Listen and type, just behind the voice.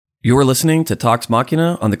You're listening to Talks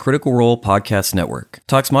Machina on the Critical Role Podcast Network.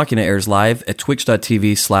 Talks Machina airs live at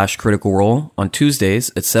twitch.tv/Critical Role on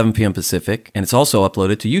Tuesdays at 7 p.m. Pacific, and it's also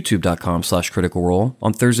uploaded to youtube.com/Critical Role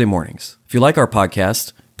on Thursday mornings. If you like our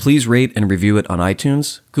podcast, please rate and review it on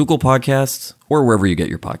iTunes, Google Podcasts, or wherever you get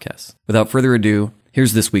your podcasts. Without further ado,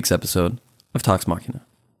 here's this week's episode of Talks Machina.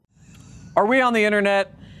 Are we on the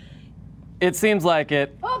internet? It seems like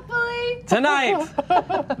it. Hopefully. Tonight,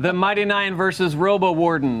 the Mighty Nein versus Robo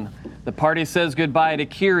Warden. The party says goodbye to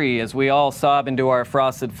Kiri as we all sob into our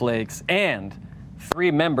frosted flakes, and 3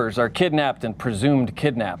 members are kidnapped and presumed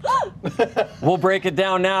kidnapped. We'll break it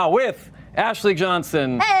down now with Ashley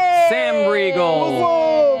Johnson, Hey! Sam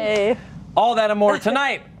Riegel, Hey. all that and more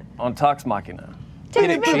tonight on Talks Machina. Get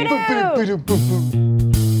it, Chief?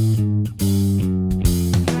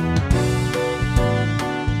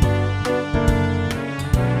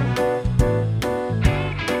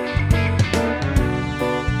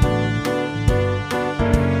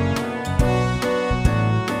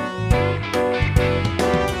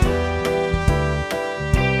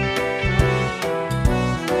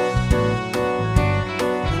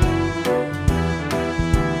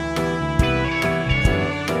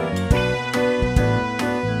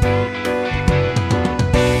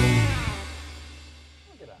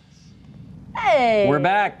 Hey. We're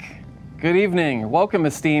back. Good evening. Welcome,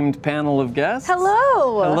 esteemed panel of guests.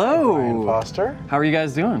 Hello. Hello. Ryan Foster. How are you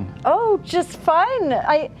guys doing? Oh, just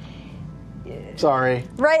fine. Sorry.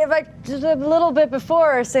 Just a little bit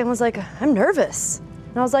before, Sam was like, I'm nervous.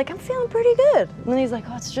 And I was like, I'm feeling pretty good. And then he's like,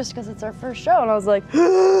 oh, it's just because it's our first show. And I was like,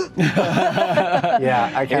 Yeah,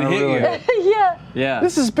 I kind of hit you. ruined it. yeah. Yeah.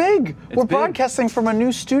 This is big. We're big. broadcasting from a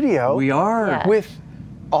new studio. We are. Yeah. With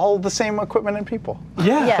all the same equipment and people.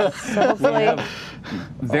 Yeah. Yes. So hopefully.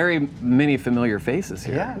 Very many familiar faces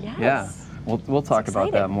here. Yeah. Yes. Yeah. We'll talk about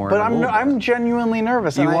exciting. that more. But in a little bit. I'm genuinely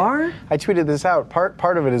nervous. You and are? I tweeted this out.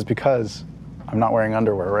 Part of it is because I'm not wearing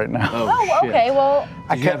underwear right now. Oh, shit. okay. Well,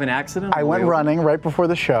 Did you have an accident? I on the went way over? running right before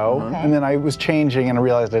the show, Okay. and then I was changing and I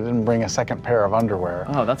realized I didn't bring a second pair of underwear.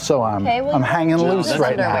 Oh, that's so I'm Okay, well, hanging no, loose that's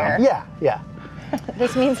right underwear. now. Yeah.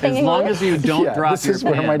 this means As hanging long loose. as you don't Yeah, drop this your is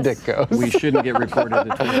where my pants, dick goes. we shouldn't get reported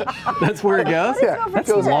to Twitch. That's where it goes? Yeah, it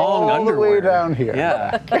goes Long all underwear. the way down here.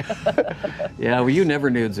 Yeah. Yeah, well, you never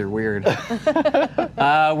nudes are weird.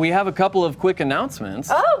 We have a couple of quick announcements.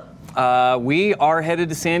 Oh. We are headed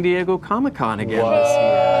to San Diego Comic-Con again What? this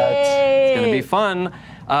year. It's It's going to be fun.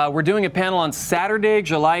 We're doing a panel on Saturday,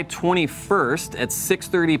 July 21st at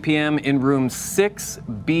 6:30 p.m. in room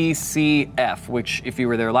 6BCF, which, if you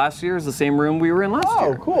were there last year, is the same room we were in last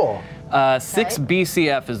year. Oh, cool.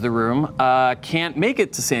 6BCF is the room. Can't make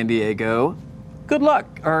it to San Diego. Good luck.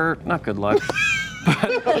 Or, not good luck.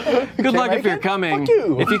 But good luck if make you're it? coming. Fuck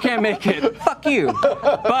you. If you can't make it, fuck you.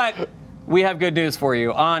 But we have good news for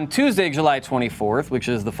you. On Tuesday, July 24th, which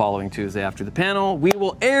is the following Tuesday after the panel, we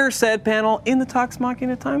will air said panel in the Talks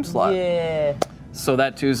Machina time slot. Yeah. So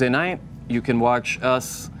that Tuesday night, you can watch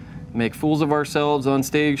us make fools of ourselves on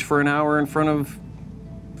stage for an hour in front of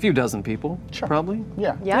a few dozen people, Sure. probably.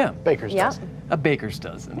 Yeah. Yeah. Baker's Yeah. dozen. A baker's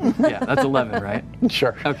dozen. Yeah, that's 11, right?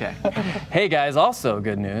 Sure. Okay. Hey guys, also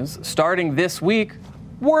good news. Starting this week,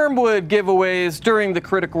 Wormwood giveaways during the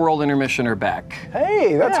Critical Role intermission are back.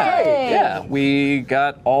 Hey, that's great. Hey. Yeah, we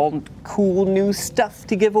got all cool new stuff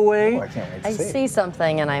to give away. Oh, I can't wait to I see. see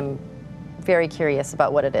something and I'm very curious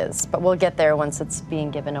about what it is, but we'll get there once it's being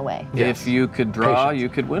given away. If you could draw, Patience. you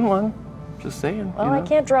could win one. Just saying. Well, you I know?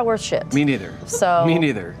 can't draw worth shit. Me neither. So Me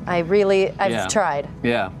neither. I've Yeah. tried.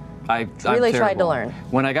 Yeah. I'm really tried to terrible. learn.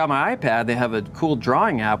 When I got my iPad, they have a cool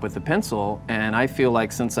drawing app with a pencil, and I feel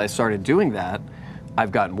like since I started doing that,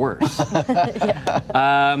 I've gotten worse.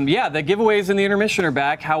 The giveaways in the intermission are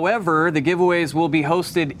back. However, the giveaways will be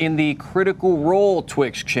hosted in the Critical Role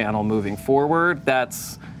Twitch channel moving forward.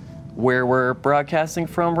 That's where we're broadcasting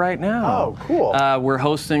from right now. Oh, cool. We're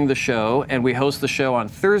hosting the show, and we host the show on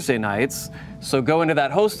Thursday nights. So go into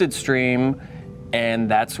that hosted stream, and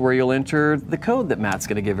that's where you'll enter the code that Matt's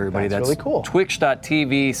going to give everybody. That's really cool.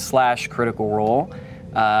 Twitch.tv/Critical Role.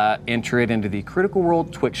 Enter it into the Critical Role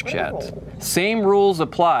Twitch chat. Same rules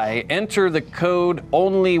apply. Enter the code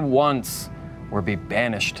only once or be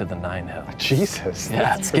banished to the Nine Hells. Jesus.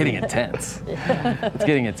 Yeah, it's getting intense. It's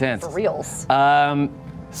getting intense. For reals.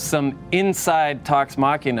 Some inside Talks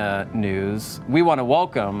Machina news. We want to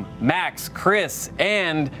welcome Max, Chris,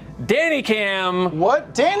 and Danny Cam.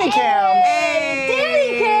 What? Danny Cam?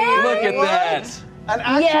 Danny Cam! Look at What? that. An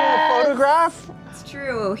actual Yes. photograph? It's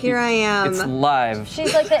true. Here I am. It's live.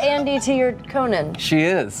 She's like the Andy to your Conan, She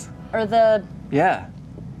is. or the Yeah.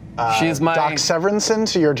 She's my Doc Severinsen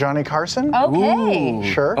to your Johnny Carson. Okay. Ooh.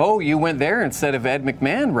 Sure. Oh, you went there instead of Ed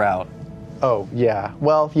McMahon route. Oh, yeah.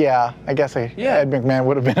 Well, yeah. I guess Ed McMahon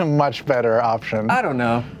would have been a much better option. I don't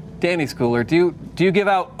know. Danny's cooler. Do you give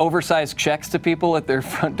out oversized checks to people at their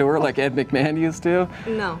front door like Ed McMahon used to?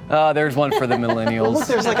 No. There's one for the millennials. Look,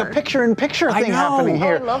 there's like a picture-in-picture thing happening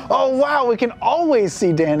here. I love oh, wow. We can always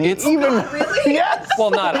see Danny. It's- Really? Yes.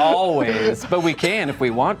 Well, not always, but we can if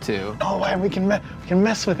we want to. Oh, and we can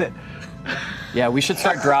mess with it. Yeah, we should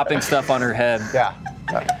start dropping stuff on her head. Yeah.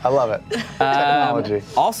 I love it. Technology.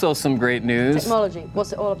 Also, some great news. Technology.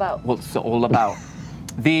 What's it all about? What's it all about?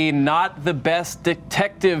 The Not the Best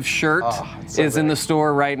Detective shirt so is in the great.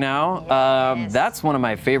 store right now. Yes. That's one of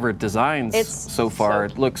my favorite designs so far.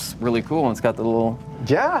 so It looks really cool, and it's got the little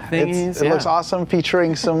Yeah, thingies, it looks awesome,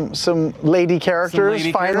 featuring some lady characters.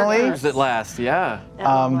 lady finally, characters at last. Yeah, At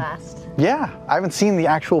long last. yeah. I haven't seen the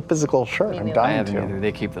actual physical shirt. I'm neither. I dying haven't to. either.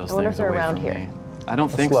 They keep those I wonder if things they're away around from here. me. I don't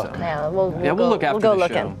think look. so. Yeah, we'll look after go the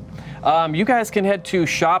looking. show. You guys can head to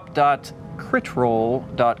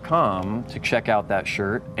shop.critroll.com to check out that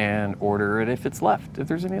shirt and order it if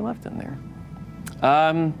there's any left in there.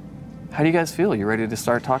 How do you guys feel? You ready to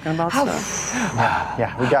start talking about stuff?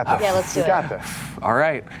 Yeah, we got this. Yeah, let's do we it. got this. All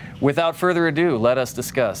right. Without further ado, let us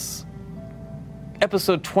discuss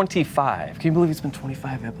episode 25. Can you believe it's been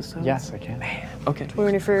 25 episodes? Yes, I can. Okay.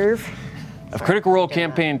 25. Of Critical Role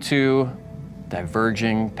Campaign 2,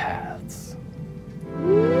 Diverging Paths.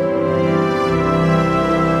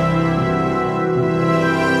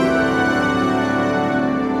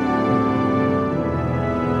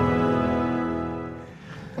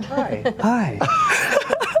 Hi.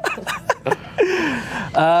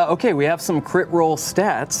 Okay, we have some crit roll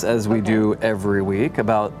stats as we do every week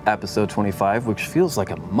about episode 25, which feels like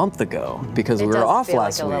a month ago because It we were does off feel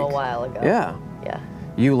last like week. a little while ago. Yeah. Yeah.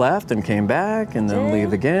 You left and came back and then Did.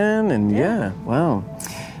 leave again, and yeah, wow.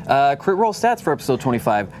 Crit roll stats for episode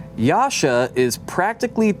 25. Yasha is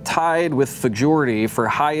practically tied with Fajordi for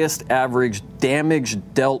highest average damage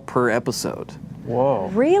dealt per episode. Whoa.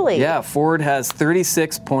 Really? Yeah, Ford has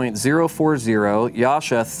 36.040,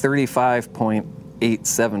 Yasha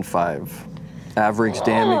 35.875 average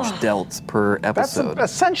damage dealt per That's episode.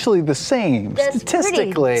 essentially the same That's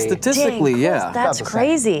statistically. Statistically, Dang, yeah. That's About the same.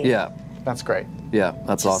 crazy. Yeah, That's great. yeah,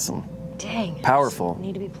 that's awesome. Dang. I Powerful. just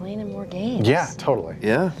need to be playing in more games. Yeah, totally.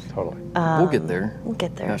 Yeah, Totally. we'll get there. We'll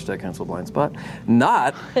get there. Hashtag cancel blind spot.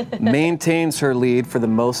 Not maintains her lead for the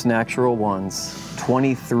most natural ones.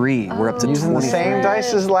 23. We're up to Using the 23. same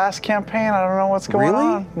dice as last campaign. I don't know what's going Really?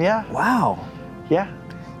 on. Yeah. Wow. Yeah.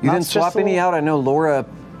 You Not didn't swap just a any little- out? I know Laura.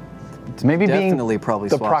 Maybe Definitely being probably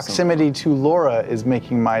the swap proximity to Laura is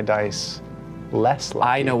making my dice less lucky.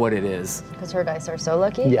 I know what it is. Because her dice are so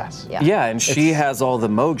lucky? Yes. Yeah. Yeah, and she has all the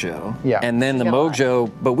mojo. Yeah. And then the She's got a lot. mojo,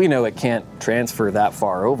 but we know it can't transfer that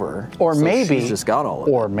far over. Or so maybe she's just got all of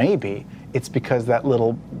it. Or maybe it's because that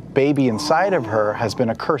little baby inside of her has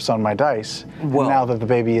been a curse on my dice. Well- and now that the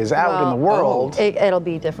baby is out in the world, It'll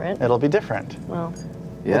be different. it'll be different. Well,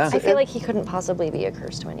 Yeah. I feel like he couldn't possibly be a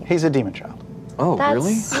curse to anyone. He's a demon child. Oh, That's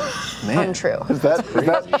really? Man. untrue. Is that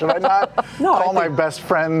should I not No, I call my think- best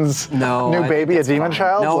friend's No, new I baby think a it's demon fine.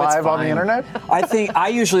 child No, it's live on the fine. internet? I think I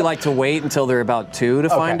usually like to wait until they're about 2 to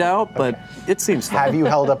find out, but it seems fine. Have you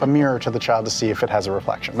held up a mirror to the child to see if it has a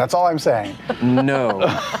reflection? That's all I'm saying. No.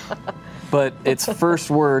 But its first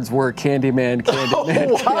words were Candyman,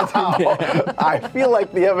 Candyman, Candyman. I feel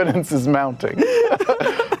like the evidence is mounting.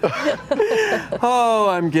 Oh,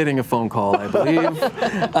 I'm getting a phone call, I believe.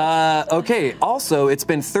 Okay, also, it's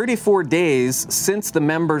been 34 days since the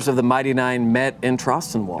members of the Mighty Nein met in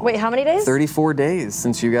Trostenwald. Wait, how many days? 34 days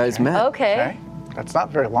since you guys met. Okay. Okay? That's not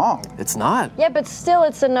very long. It's not. Yeah, but still,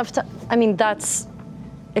 it's enough to. I mean, that's.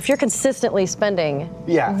 If you're consistently spending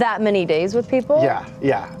Yeah. that many days with people, Yeah,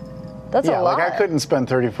 yeah. that's Yeah, a lot. like I couldn't spend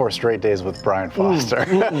 34 straight days with Brian Foster.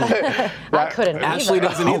 I couldn't Ashley either.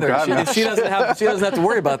 doesn't either. God, no. She doesn't have to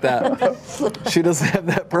worry about that. She doesn't have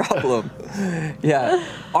that problem. Yeah.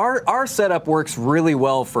 Our setup works really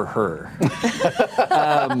well for her.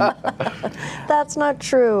 That's not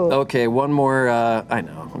true. Okay, one more. I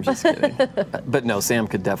know, I'm just kidding. But no, Sam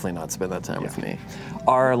could definitely not spend that time with me.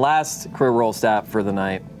 Our last career roll stat for the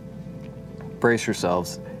night. Brace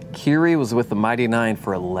yourselves. Kiri was with the Mighty Nein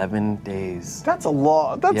for 11 days. That's a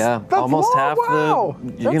lot. That's, Yeah, that's almost long. half Wow.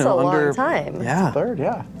 the. That's a long time. Yeah, Third,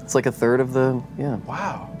 yeah. it's like a third of the. Yeah,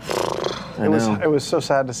 Wow. I It know. was so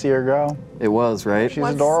sad to see her go. It was right. She's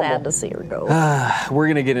What's adorable. sad to see her go. We're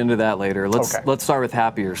gonna get into that later. Let's Okay. start with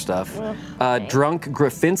happier stuff. Drunk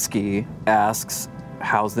Graffinsky asks,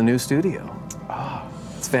 "How's the new studio?"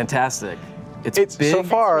 It's fantastic. It's It's big. so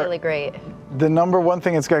far. Really great. The number one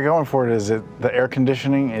thing it's got going for it is the air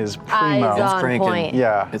conditioning is primo. Eyes on cranking. point.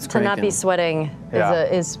 Yeah. It's To not be cranking. sweating Yeah.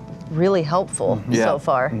 is really helpful Yeah. so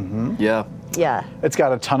far. Yeah, Yeah. It's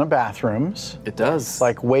got a ton of bathrooms, it does.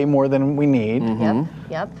 like way more than we need.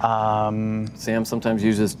 Yep. Sam sometimes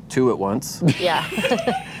uses 2 at once. Yeah.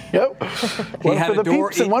 Yep. One had for a the door-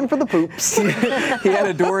 peeps and one for the poops. He had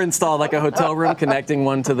a door installed, like a hotel room, connecting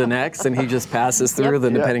one to the next, and he just passes through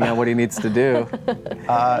them depending on what he needs to do.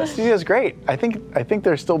 Studio's great. I think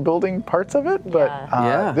they're still building parts of it, but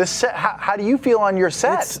Yeah. this set. How do you feel on your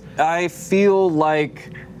set? I feel like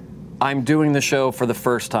I'm doing the show for the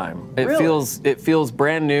first time. It feels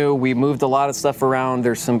brand new. We moved a lot of stuff around.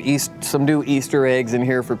 There's some new Easter eggs in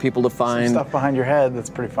here for people to find. Some stuff behind your head that's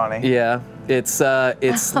pretty funny. Yeah, it's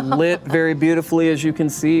lit very beautifully, as you can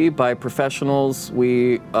see, by professionals.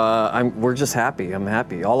 We're just happy. I'm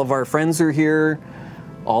happy. All of our friends are here.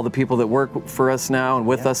 All the people that work for us now and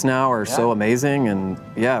with us now are so amazing, and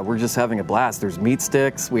we're just having a blast. There's meat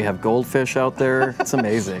sticks. We have goldfish out there. It's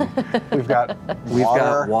amazing. We've got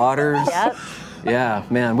waters. Yep. Yeah,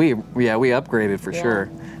 man, we upgraded for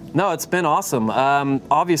sure. No, it's been awesome.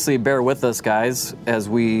 Obviously, bear with us, guys, as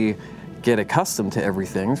we get accustomed to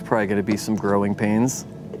everything. There's probably going to be some growing pains.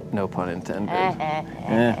 No pun intended.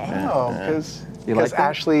 because You like that?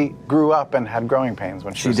 Ashley grew up and had growing pains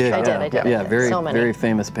when she was a did. child. I did. Yeah, very So many. very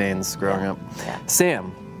famous pains growing up. Yeah.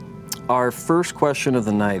 Sam, our first question of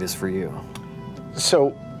the night is for you.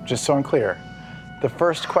 So, just so I'm clear, the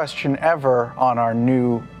first question ever on our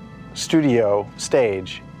new studio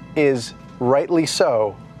stage is rightly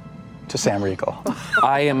so to Sam Riegel.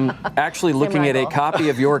 I am actually looking at a Michael. copy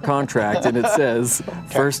of your contract, and it says,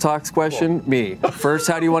 first talks question, me. First,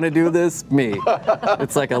 how do you want to do this? Me.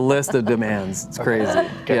 It's like a list of demands. It's crazy.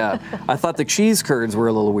 Yeah. I thought the cheese curds were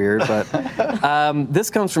a little weird, but this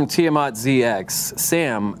comes from Tiamat ZX.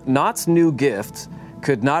 Sam, Knott's new gift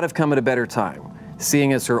could not have come at a better time,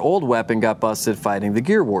 seeing as her old weapon got busted fighting the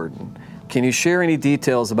Gear Warden. Can you share any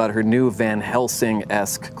details about her new Van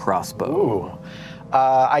Helsing-esque crossbow? Ooh.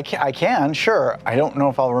 I can, sure. I don't know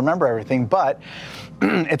if I'll remember everything, but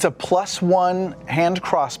it's a +1 hand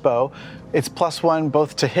crossbow. It's +1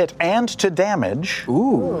 both to hit and to damage.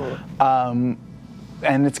 Ooh. And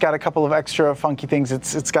it's got a couple of extra funky things.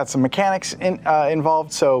 It's got some mechanics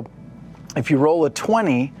involved. So if you roll a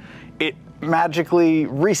 20, it magically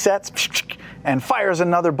resets and fires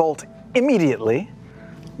another bolt immediately.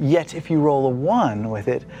 Yet if you roll a 1 with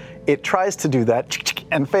it, it tries to do that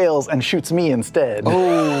and fails and shoots me instead.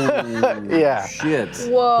 Oh, yeah. shit.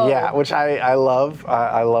 Whoa. Yeah, which I love.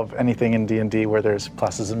 I love anything in D&D where there's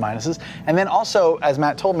pluses and minuses. And then also, as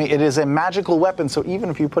Matt told me, it is a magical weapon, so even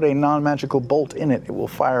if you put a non-magical bolt in it, it will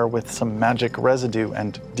fire with some magic residue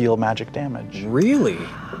and deal magic damage. Really?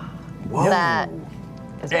 Whoa. That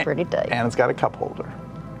is pretty tight. And it's got a cup holder.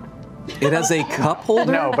 It has a cup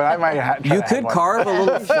holder? No, but I might have. You could carve a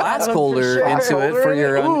little flask holder into it for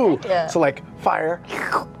your own. Ooh. Yeah. So like fire.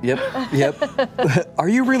 Yep. Are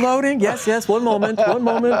you reloading? Yes. One moment.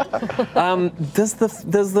 Does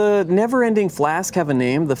the never-ending flask have a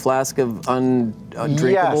name? The flask of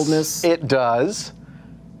undrinkableness? Yes, it does.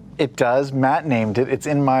 It does. Matt named it. It's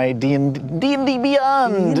in my D&D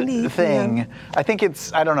Beyond D&D thing. Beyond. I think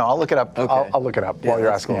it's. I don't know. I'll look it up. Okay. I'll look it up Yeah, while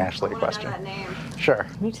you're that's asking cool. Ashley a I question. know that name. Sure.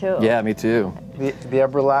 Me too. Yeah, me too. The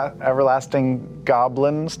everlasting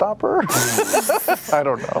goblin stopper? I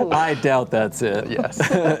don't know. I doubt that's it. Yes.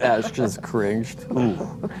 Ash just cringed.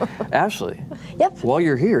 Ooh. Ashley. Yep. While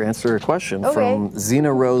you're here, answer a question Okay. from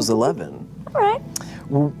Xena Rose 11. All right.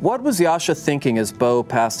 What was Yasha thinking as Bo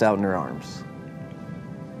passed out in her arms?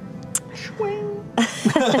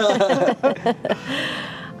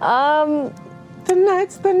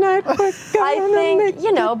 Tonight's the night we're I gonna think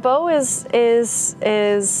make Bo is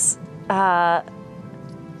I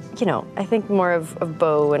think more of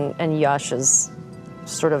Bo and Yasha's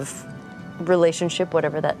sort of relationship,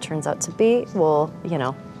 whatever that turns out to be. Well,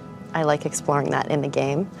 I like exploring that in the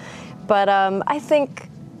game, but I think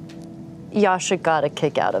Yasha got a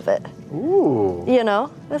kick out of it. Ooh.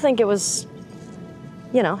 I think it was,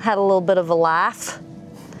 had a little bit of a laugh.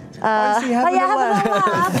 Why is he having a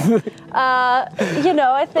laugh?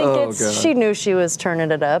 I think Oh, God. she knew she was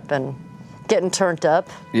turning it up and getting turned up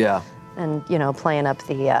Yeah. and, playing up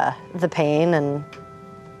the pain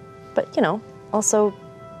but also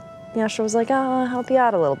Yasha was like, I'll help you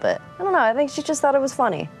out a little bit. I don't know, I think she just thought it was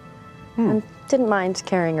funny and didn't mind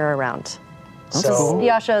carrying her around. So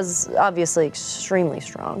Yasha's obviously extremely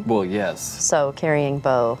strong, Well, yes. so carrying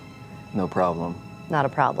Bo, No problem. not a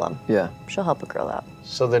problem. Yeah. She'll help a girl out.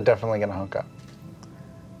 they're definitely gonna hook up.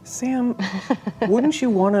 Sam, wouldn't you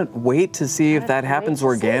want to wait to see if that happens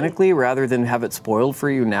organically rather than have it spoiled for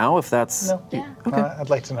you now? If that's No. Yeah. Okay. I'd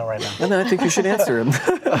like to know right now. And I think you should answer him.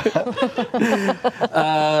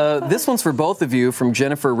 This one's for both of you from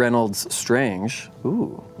Jennifer Reynolds Strange.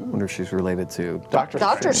 Ooh, I wonder if she's related to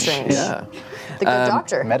Doctor Strange. Yeah, The good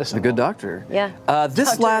doctor. Medicine. the good doctor. Yeah.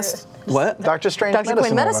 This last what? Doctor Strange. Dr.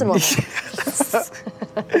 Quinn, medicine woman.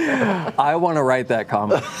 I want to write that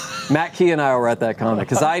comic. Matt Key and I will write that comic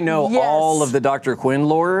because I know Yes. all of the Dr. Quinn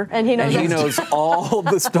lore, And he knows all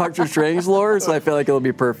this Doctor Strange lore. So I feel like it'll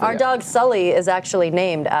be perfect. Our dog Sully is actually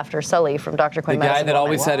named after Sully from Dr. Quinn. the guy Medicine that Woman.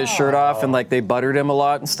 always had his shirt off and like they buttered him a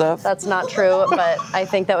lot and stuff. That's not true, but I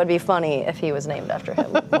think that would be funny if he was named after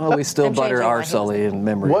him. Well, we still I'm butter changing our my Sully in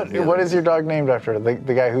memory. of the What other. is your dog named after? The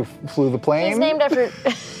guy who flew the plane? He's named after.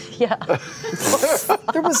 Yeah.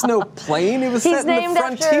 There was no plane. It was He's set in the named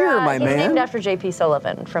frontier, after. my He's man. named after J.P.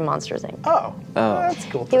 Sullivan from Monsters Inc. Oh, that's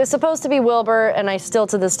cool. He was supposed to be Wilbur, and I still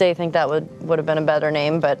to this day think that would have been a better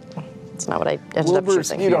name, but it's not what I ended up Wilbur's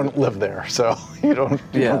choosing. You don't live there, so you don't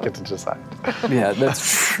get to decide. Yeah,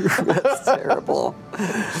 that's true. That's terrible.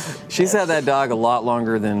 She's had that dog a lot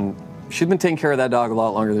longer than. She's been taking care of that dog a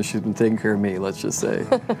lot longer than she's been taking care of me, let's just say.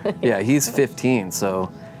 Yeah, he's 15,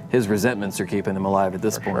 so his resentments are keeping him alive at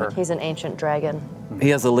this point. sure. He's an ancient dragon. He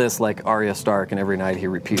has a list like Arya Stark, and every night he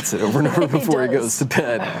repeats it over and over before he goes to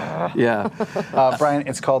bed. Yeah. Brian,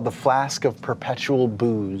 it's called the Flask of Perpetual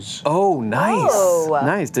Booze. Oh, nice. Oh.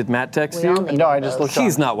 Nice. Did Matt text We all you? need No, one I of just those. looked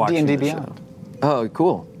He's on not watching D&D the Beyond. show. Oh,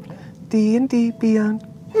 cool. D&D Beyond.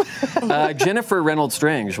 Jennifer Reynolds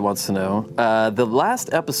Strange wants to know, the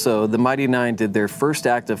last episode, the Mighty Nein did their first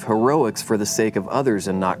act of heroics for the sake of others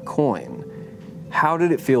and not coin. How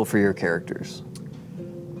did it feel for your characters?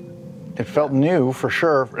 It felt new for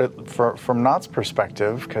sure from Knott's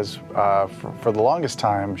perspective, because for the longest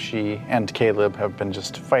time, she and Caleb have been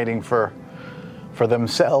just fighting for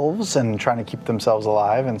themselves and trying to keep themselves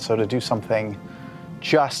alive. And so to do something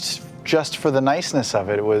just for the niceness of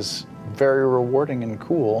it, it was very rewarding and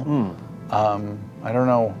cool. I don't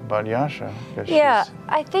know about Yasha. 'Cause Yeah, she's-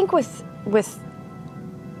 I think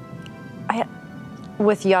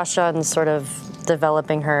with Yasha and sort of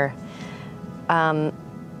developing her,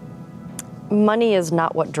 money is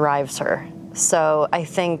not what drives her. So I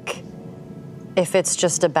think if it's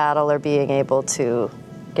just a battle or being able to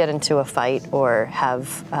get into a fight or have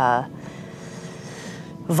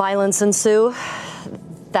violence ensue,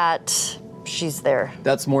 that she's there.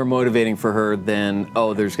 That's more motivating for her than,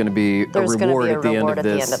 there's going to be There's a going to reward be a at the reward end at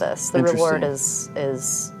of the end of this. The reward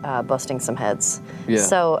is busting some heads. Yeah.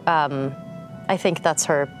 So I think that's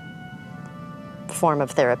her form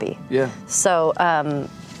of therapy. Yeah. So,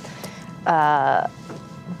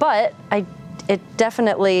 but it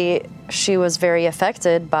definitely, she was very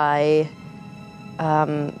affected by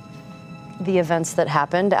the events that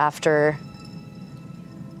happened after,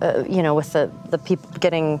 with the people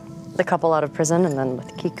getting the couple out of prison, and then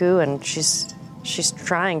with Kiku, and she's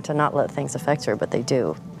trying to not let things affect her, but they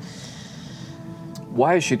do.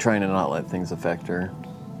 Why is she trying to not let things affect her?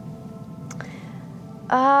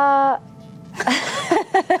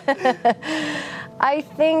 I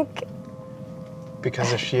think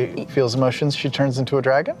Because if she feels emotions, she turns into a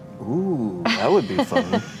dragon? Ooh, that would be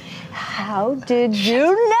fun. How did you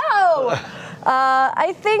know?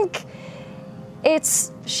 I think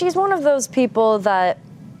she's one of those people that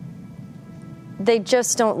they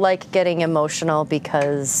just don't like getting emotional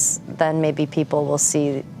because then maybe people will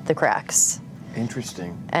see the cracks.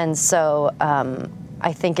 Interesting. And so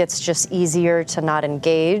I think it's just easier to not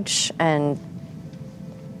engage and,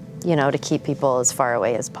 to keep people as far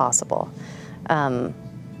away as possible.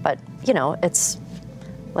 But, it's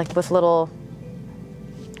like with our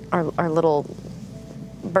little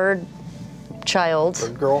bird child.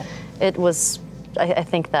 Bird girl? It was, I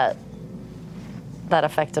think that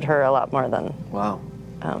affected her a lot more than Wow.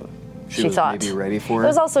 she was thought. maybe ready for It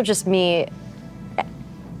was it? also just me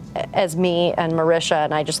and Marisha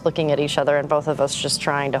and I just looking at each other and both of us just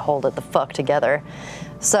trying to hold it the fuck together.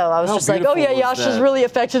 So I was How just like, oh yeah, beautiful was Yasha's that? really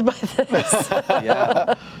affected by this.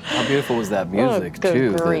 Yeah. How beautiful was that music, good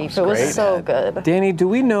too? grief. that It was great. so good. Danny, do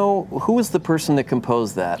we know who was the person that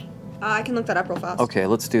composed that? I can look that up real fast. Okay,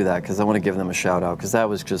 let's do that because I want to give them a shout out because that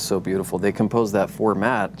was just so beautiful. They composed that for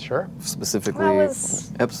Matt. Sure. Specifically, That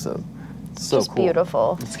was episode. So just cool.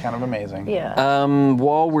 beautiful. It's kind of amazing. Yeah.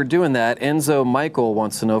 While we're doing that, Enzo Michael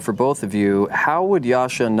wants to know for both of you, how would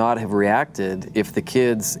Yasha not have reacted if the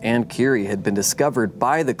kids and Kiri had been discovered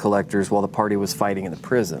by the collectors while the party was fighting in the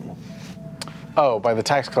prison? Oh, by the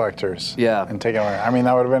tax collectors. Yeah. And taken away. I mean,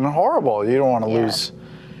 that would have been horrible. You don't want to Yeah. lose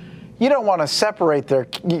you don't want to separate their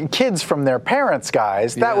kids from their parents,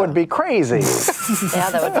 guys. That would be crazy. Yeah,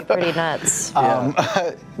 that would be pretty nuts.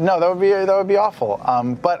 No, that would be awful.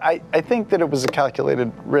 But I think that it was a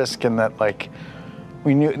calculated risk in that, like,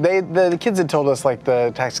 we knew the kids had told us, like,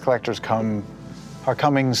 the tax collectors are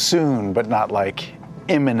coming soon, but not like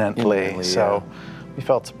imminently. So we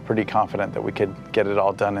felt pretty confident that we could get it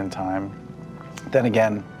all done in time. Then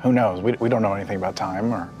again, who knows? We don't know anything about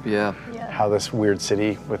time or how this weird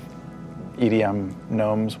city with EDM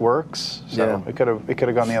gnomes works. So it could have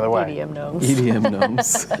gone the other way. EDM gnomes. EDM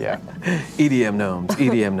gnomes. Yeah. EDM gnomes.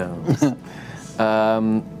 EDM gnomes.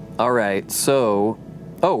 All right. So,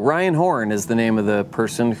 Ryan Horn is the name of the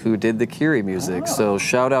person who did the Kiri music. So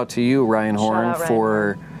shout out to you, Ryan Horn,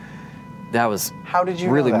 for that was How did you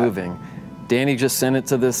really know that? moving. Danny just sent it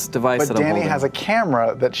to this device But that I'm Danny holding. has a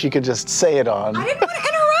camera that she could just say it on. I didn't want to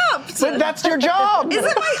interrupt. But that's your job. Is it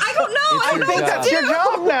my? I don't know. It's I your don't I think know. that's your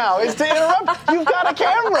job now, is to interrupt. You've got a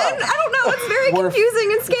camera. I don't know. It's very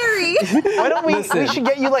confusing and scary. Why don't we? We should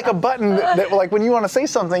get you like a button that like when you want to say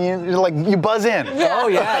something, you buzz in. Oh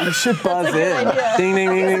yeah, you should buzz in. Ding ding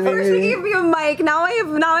ding ding First you ding. give me a mic. Now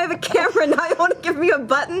I have a camera. Now you want to give me a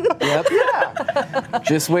button. Yep. Yeah.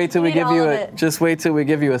 Just wait till we Need give all you of a. it. Just wait till we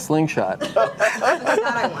give you a slingshot. That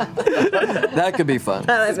I want. That could be fun.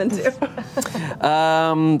 That I've been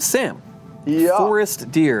to. Sam. Yeah. Forest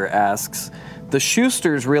Deer asks, the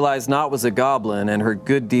Schusters realized Knot was a goblin and her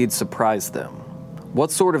good deeds surprised them. What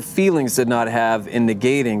sort of feelings did Knot have in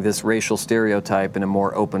negating this racial stereotype in a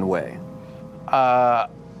more open way? I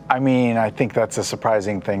mean, I think that's a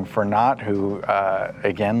surprising thing for Knot, who,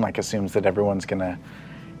 again, like assumes that everyone's gonna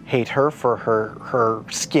hate her for her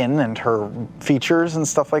skin and her features and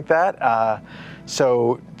stuff like that.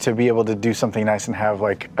 So to be able to do something nice and have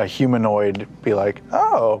like a humanoid be like,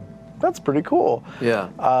 oh, that's pretty cool. Yeah.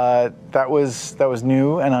 That was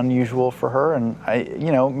new and unusual for her, and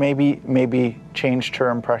maybe changed her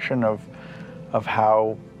impression of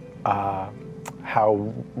how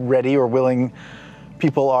ready or willing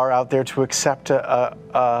people are out there to accept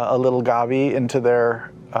a little gobby into their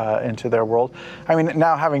world. I mean,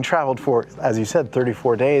 now having traveled for, as you said,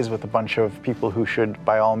 34 days with a bunch of people who should,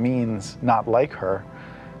 by all means, not like her,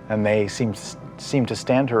 and they seem to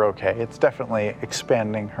stand her okay, it's definitely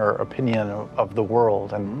expanding her opinion of the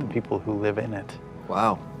world and the people who live in it.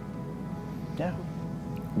 Wow. Yeah.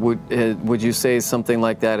 Would you say something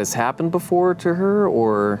like that has happened before to her,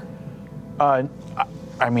 or? I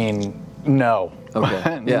mean, no.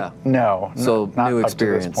 Okay. Yeah. No. So not new up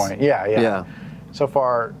experience. to this point. Yeah. Yeah. So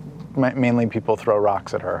far, mainly people throw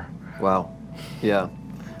rocks at her. Wow. Yeah.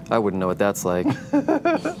 I wouldn't know what that's like.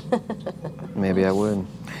 Maybe I would.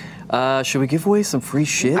 Should we give away some free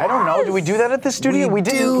shit? I don't know. Do we do that at the studio? We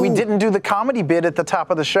didn't do the comedy bit at the top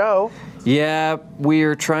of the show. Yeah,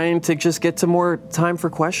 we're trying to just get to more time for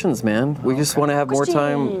questions, man. We just want to have more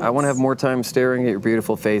time. I want to have more time staring at your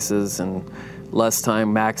beautiful faces and less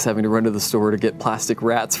time Max having to run to the store to get plastic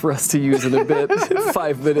rats for us to use in a bit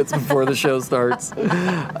 5 minutes before the show starts.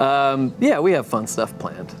 Yeah, we have fun stuff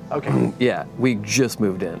planned. Okay. Yeah, we just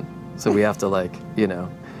moved in. So we have to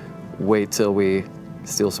wait till we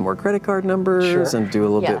steal some more credit card numbers and do a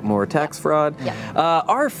little bit more tax fraud. Yeah.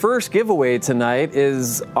 Our first giveaway tonight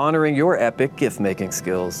is honoring your epic gift-making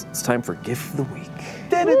skills. It's time for Gift of the Week.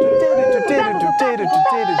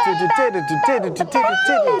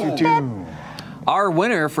 Our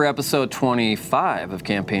winner for episode 25 of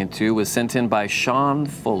Campaign 2 was sent in by Sean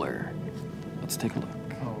Fuller. Let's take a look.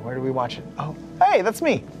 Oh, where do we watch it? Oh, hey, that's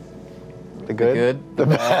me. The good? Good, The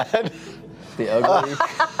bad? the ugly,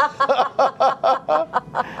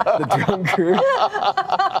 the drunkard,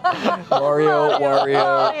 Wario,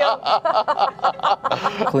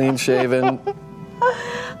 clean shaven.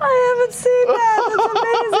 I haven't seen that.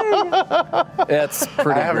 That's amazing. It's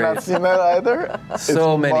pretty I have great. not seen that either.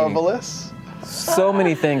 So it's many. marvelous. So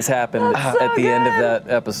many things happened at the end of that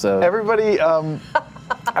episode. Everybody,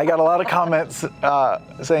 I got a lot of comments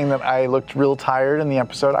saying that I looked real tired in the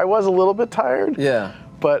episode. I was a little bit tired. Yeah,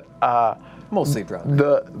 But mostly drunk.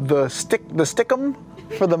 the stickum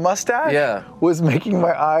for the mustache was making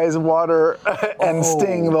my eyes water and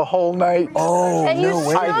sting the whole night. Oh, And you no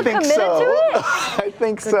way. still I think committed so. to it? I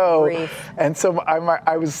think so. grief. And so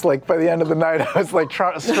I was like, by the end of the night, I was like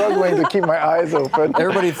struggling to keep my eyes open.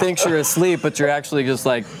 Everybody thinks you're asleep, but you're actually just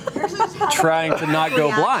like trying to not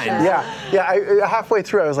go blind. Yeah. I halfway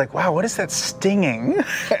through, I was like, wow, what is that stinging?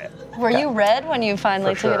 Were you red when you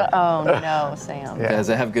finally For took sure. it? Oh no, Sam. Yeah. Guys,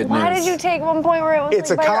 I have good news. Why did you take one point where it was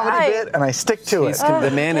It's a like by your comedy eye? bit, and I stick to it. The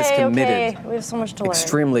man is committed. Okay. We have so much to learn.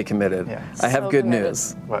 Extremely committed. Yeah. I have So good committed.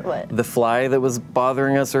 news. What? What? The fly that was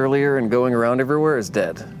bothering us earlier and going around everywhere is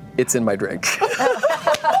dead. It's in my drink.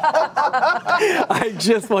 I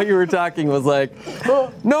just, while you were talking, was like,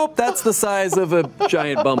 nope, that's the size of a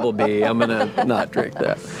giant bumblebee. I'm going to not drink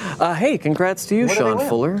that. Hey, congrats to you, What did Sean I win?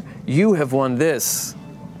 Fuller. You have won this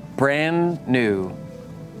brand new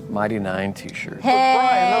Mighty Nein t-shirt.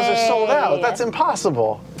 Brian, those are sold out. That's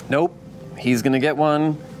impossible. Nope, he's going to get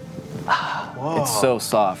one. Whoa. It's so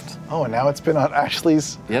soft. Oh, and now it's been on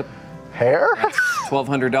Ashley's Yep. hair?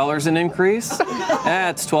 $1,200 in increase.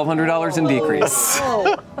 That's $1,200 in decrease.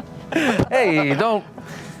 Hey, don't.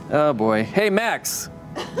 Oh boy. Hey, Max.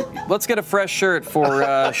 Let's get a fresh shirt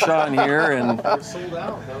for Sean here, and Sold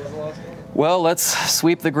out. That was the last one. well, let's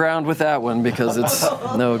sweep the ground with that one because it's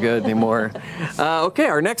no good anymore. Okay,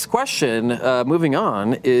 our next question, moving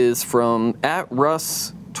on, is from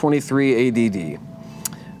 @Russ23ADD.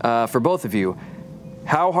 For both of you,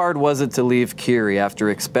 how hard was it to leave Kiri after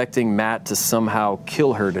expecting Matt to somehow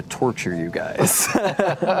kill her to torture you guys?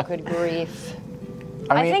 Good grief.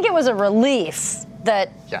 I I mean- think it was a relief that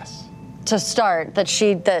Yes. to start that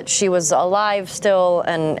she was alive still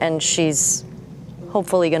and she's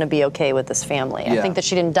hopefully going to be okay with this family. I Yeah. think that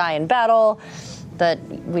she didn't die in battle, that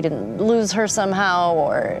we didn't lose her somehow,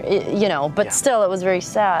 or but still it was very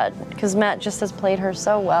sad because Matt just has played her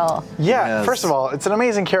so well. Yeah, Yes. first of all, it's an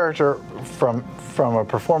amazing character from a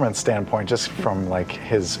performance standpoint, just from like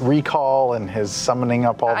his recall and his summoning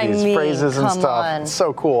up all I these mean, phrases and come stuff. on. It's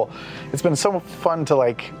so cool. It's been so fun to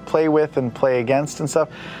like play with and play against and stuff.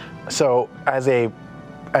 So as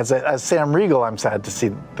Sam Riegel, I'm sad to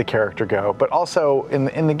see the character go, but also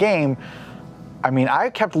in the game, I mean, I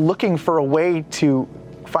kept looking for a way to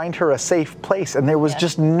find her a safe place, and there was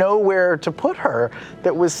just nowhere to put her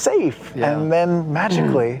that was safe. Yeah. And then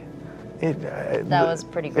magically, That was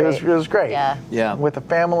pretty great. It was great. Yeah. Yeah. With the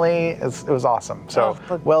family, it was awesome. So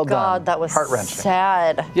but well God, done. that was Heart-wrenching.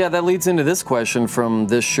 sad. Yeah, that leads into this question from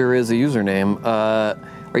This Sure Is a Username.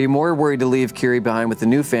 Are you more worried to leave Kiri behind with the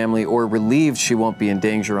new family or relieved she won't be in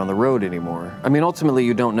danger on the road anymore? I mean, ultimately,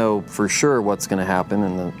 you don't know for sure what's going to happen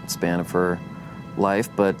in the span of her life,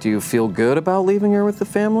 but do you feel good about leaving her with the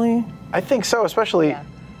family? I think so, especially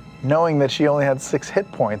knowing that she only had 6 hit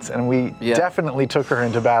points, and we definitely took her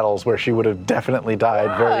into battles where she would have definitely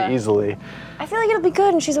died very easily. I feel like it'll be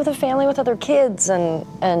good, and she's with a family with other kids, and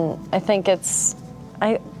I think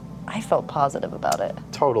I felt positive about it.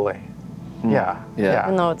 Totally. Yeah. Yeah.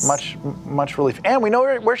 Even though it's- much relief, and we know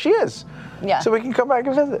where she is. Yeah. So we can come back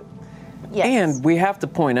and visit. Yes. And we have to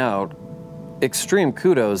point out, extreme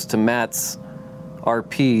kudos to Matt's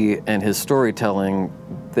RP and his storytelling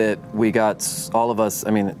that we got, all of us, I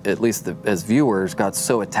mean, at least as viewers, got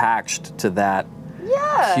so attached to that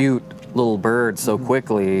cute little bird so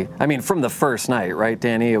quickly. I mean, from the first night, right,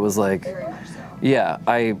 Danny? It was like, yeah,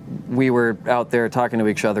 we were out there talking to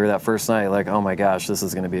each other that first night, like, oh my gosh, this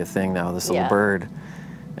is going to be a thing now, this little bird.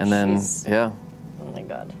 And then, Oh my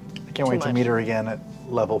God. I can't wait to meet her again at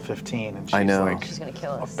level 15, and she's I know. like She's gonna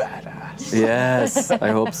kill us. badass. yes, I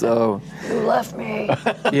hope so. You left me.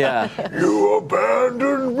 Yeah. You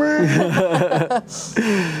abandoned me.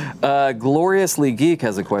 Gloriously Geek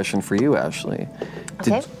has a question for you, Ashley.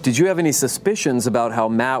 Okay. Did you have any suspicions about how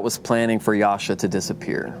Matt was planning for Yasha to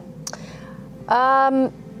disappear? I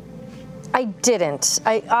didn't.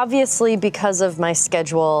 I obviously, because of my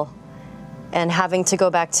schedule and having to go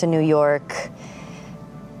back to New York,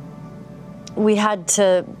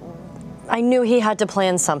 I knew he had to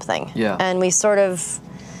plan something. Yeah. And we sort of,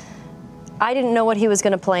 I didn't know what he was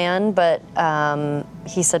going to plan, but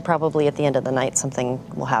he said probably at the end of the night something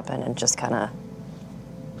will happen and just kind of,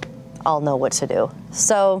 I'll know what to do.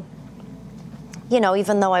 So,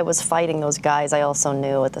 even though I was fighting those guys, I also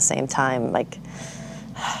knew at the same time, like,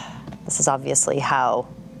 this is obviously how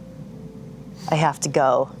I have to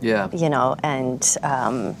go. Yeah. And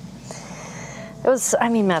it was,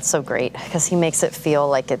 Matt's so great because he makes it feel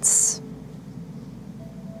like he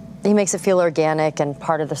makes it feel organic and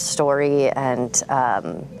part of the story, and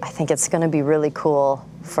I think it's going to be really cool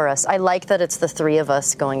for us. I like that it's the 3 of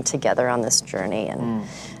us going together on this journey, and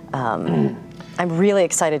I'm really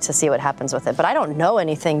excited to see what happens with it, but I don't know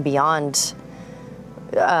anything beyond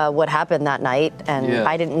what happened that night, and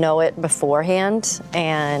I didn't know it beforehand,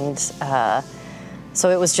 and so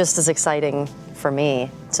it was just as exciting for me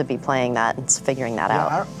to be playing that and figuring that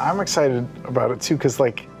out. I'm excited about it too, because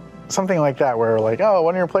like something like that where like, oh,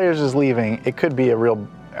 one of your players is leaving, it could be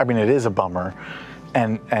it is a bummer,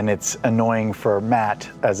 and it's annoying for Matt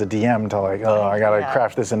as a DM to like, oh, I gotta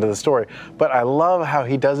craft this into the story. But I love how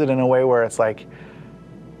he does it in a way where it's like,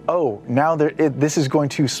 oh, now this is going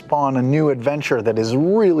to spawn a new adventure that is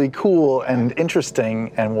really cool and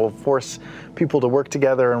interesting and will force people to work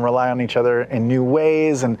together and rely on each other in new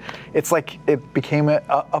ways. And it's like it became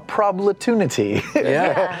a problemtunity.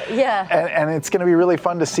 Yeah. And it's going to be really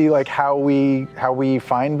fun to see like how we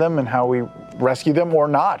find them and how we rescue them or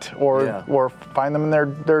not, or find them and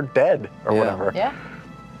they're dead or whatever. Yeah.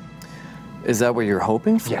 Is that what you're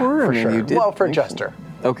hoping for? Yeah, for sure. You did Well, for Jester.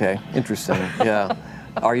 Okay, interesting. Yeah.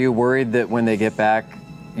 Are you worried that when they get back,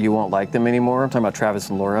 you won't like them anymore? I'm talking about Travis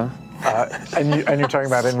and Laura. And you're talking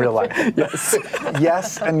about in real life? Yes.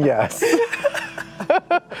 Yes and yes.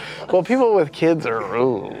 Well, people with kids are.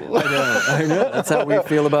 I know. That's how we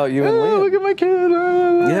feel about you and Liam. Look at my kid.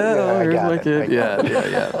 Here's my kid. Yeah.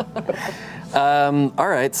 All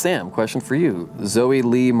right, Sam, question for you. Zoe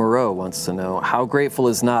Lee Moreau wants to know, how grateful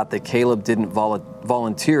is Not that Caleb didn't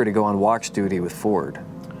volunteer to go on watch duty with Ford?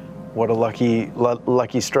 What a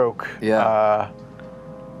lucky stroke. Yeah.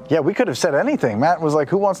 Yeah, we could have said anything. Matt was like,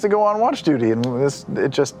 "Who wants to go on watch duty?" And it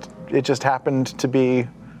just happened to be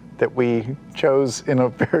that we chose in a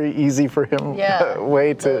very easy for him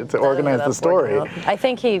way to organize the story. I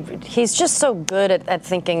think he's just so good at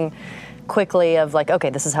thinking quickly of like, okay,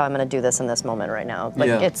 this is how I'm going to do this in this moment right now.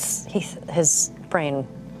 Like his brain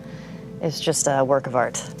is just a work of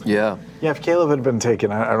art. Yeah. Yeah, if Caleb had been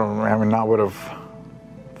taken, I would have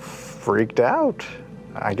freaked out.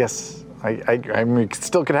 I guess I mean, it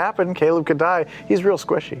still could happen. Caleb could die. He's real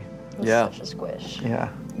squishy. He's such a squish. Yeah.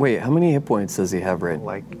 Wait, how many hit points does he have right now?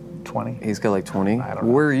 Like 20. He's got like 20? I don't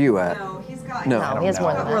know. Where are you at? No, he's got. No. No, he has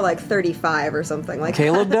more than We're that. like 35 or something like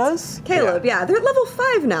Caleb that. does? Caleb, yeah. They're level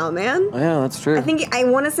 5 now, man. Oh, yeah, that's true. I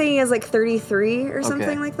want to say he has like 33 or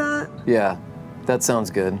something like that. Yeah, that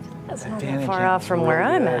sounds good. That's not that far off from where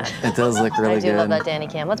I'm at. It does look really I do good. love that Danny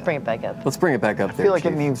Cam. Let's bring it back up. Let's bring it back up there. I feel like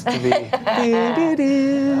it Chief. needs to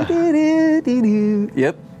be.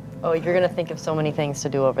 Yep. Oh, you're gonna think of so many things to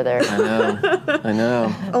do over there. I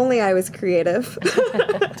know. Only I was creative.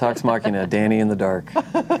 Talks Machina, Danny in the dark.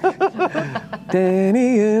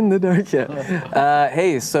 Danny in the dark, yeah.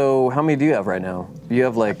 Hey, so how many do you have right now? You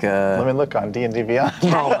have like... Let me look on D&D Beyond.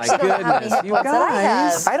 Oh my goodness, you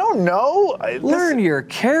guys. I don't know. Learn your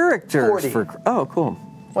characters. 40. Oh, cool.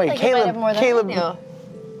 Wait, I think you might have more than Caleb. I do.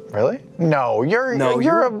 Really? No, you're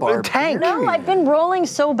you're a a barbarian. tank. No, I've been rolling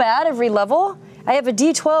so bad every level. I have a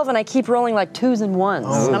D12 and I keep rolling like 2s and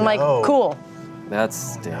 1s. And I'm like, cool. That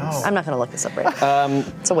stinks. I'm not gonna look this up right now.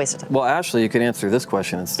 It's a waste of time. Well, Ashley, you could answer this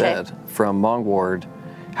question instead. From Mongward.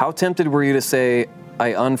 How tempted were you to say,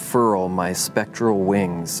 I unfurl my spectral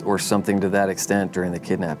wings, or something to that extent during the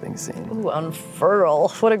kidnapping scene? Ooh, unfurl.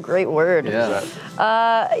 What a great word.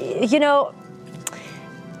 Yeah. You know,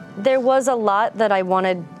 there was a lot that I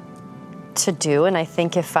wanted to do, and I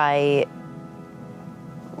think if I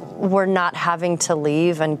were not having to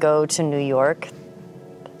leave and go to New York,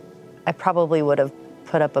 I probably would have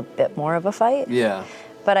put up a bit more of a fight. Yeah.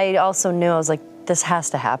 But I also knew, I was like, this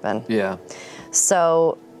has to happen. Yeah.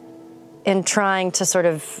 So in trying to sort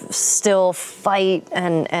of still fight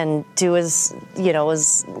and do as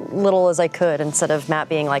little as I could, instead of Matt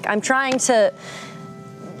being like,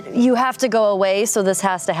 you have to go away, so this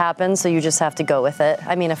has to happen, so you just have to go with it.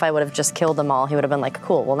 I mean, if I would have just killed them all, he would have been like,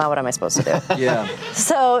 cool, well, now what am I supposed to do? Yeah.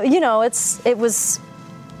 So, it was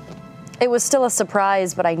still a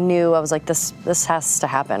surprise, but I knew, I was like, this has to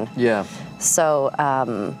happen. Yeah. So,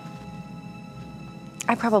 I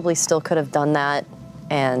probably still could have done that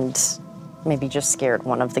and maybe just scared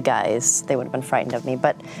one of the guys. They would have been frightened of me,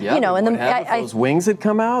 but Yeah, if those wings had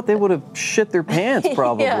come out, they would have shit their pants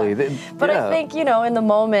probably. Yeah. But I think, in the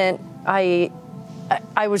moment, I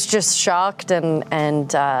was just shocked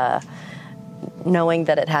and knowing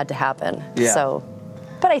that it had to happen. Yeah. So,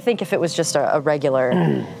 but I think if it was just a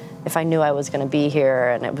regular, if I knew I was going to be here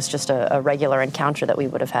and it was just a regular encounter that we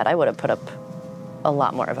would have had, I would have put up a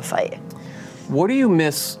lot more of a fight. What do you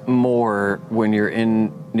miss more when you're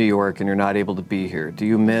in New York and you're not able to be here? Do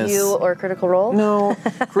you miss... You or Critical Role? No,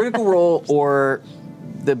 Critical Role or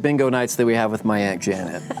the bingo nights that we have with my Aunt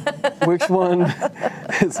Janet. Which one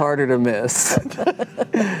is harder to miss?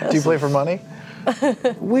 Do you play for money?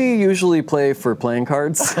 We usually play for playing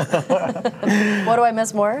cards. What do I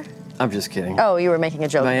miss more? I'm just kidding. Oh, you were making a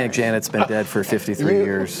joke. My Aunt Janet's been dead for 53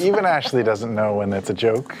 years. Even Ashley doesn't know when it's a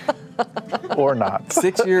joke or not.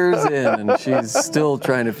 6 years in, and she's still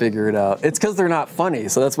trying to figure it out. It's because they're not funny,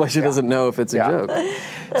 so that's why she doesn't know if it's a joke.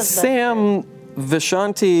 Sam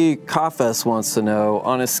Vishanti Kafes wants to know,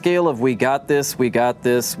 on a scale of we got this, we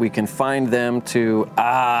can find them, to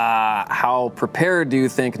how prepared do you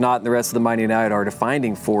think Not and the rest of the Mighty Nein are to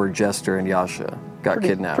finding Ford, Jester, and Yasha? got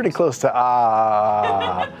kidnapped. Pretty close to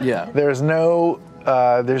Yeah. There's no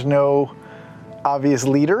obvious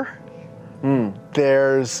leader.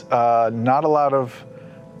 There's not a lot of.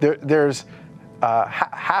 There's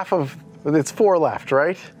half of. It's 4 left,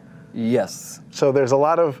 right? Yes. So there's a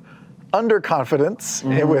lot of underconfidence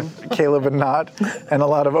with Caleb and Not, and a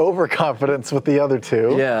lot of overconfidence with the other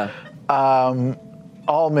 2. Yeah.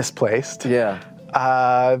 All misplaced. Yeah.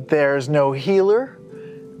 There's no healer.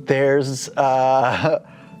 There's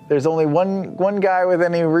only one guy with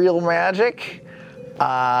any real magic.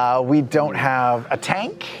 We don't have a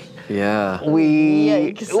tank. Yeah. We're When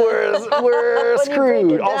you break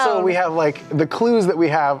screwed. it Also, down. we have like the clues that we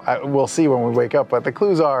have. We'll see when we wake up, but the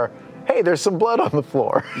clues are, hey, there's some blood on the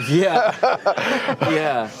floor. Yeah.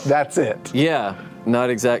 Yeah. That's it. Yeah. Not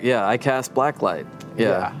exact. Yeah. I cast blacklight.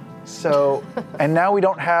 Yeah. So, and now we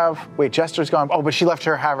don't have. Wait, Jester's gone. Oh, but she left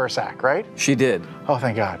her haversack, right? She did. Oh,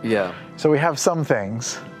 thank God. Yeah. So we have some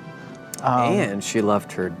things. And she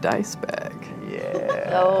left her dice bag.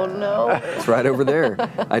 Oh no. It's right over there.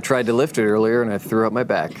 I tried to lift it earlier and I threw up my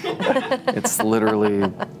back. It's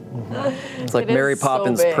literally, it's like It is Mary so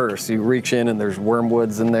Poppins' big. purse. You reach in and there's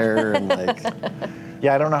wormwoods in there and like,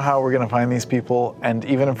 Yeah, I don't know how we're gonna find these people, and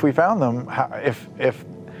even if we found them,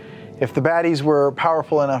 if the baddies were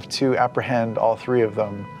powerful enough to apprehend all 3 of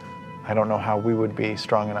them, I don't know how we would be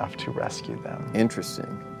strong enough to rescue them.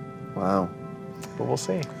 interesting. Wow. But we'll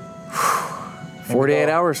see. 48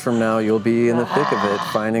 hours from now, you'll be in the thick of it,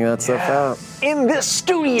 finding that stuff out. In this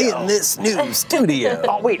studio. In this new studio.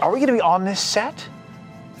 Oh wait, are we gonna be on this set?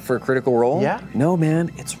 For Critical Role? Yeah. No,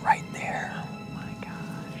 man, it's right there. Oh my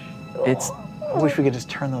gosh. It's I wish we could just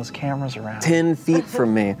turn those cameras around. 10 feet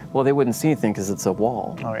from me. Well, they wouldn't see anything because it's a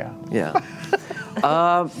wall. Oh yeah. Yeah.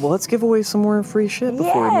 Well, let's give away some more free shit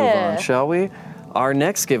before we move Yeah. on, shall we? Our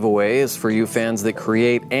next giveaway is for you fans that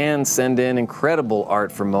create and send in incredible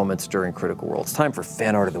art for moments during Critical Role. It's time for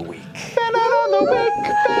Fan Art of the Week. Fan out on the week.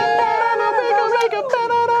 Fan out on the week.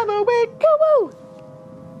 Fan out on the week. Woo woo.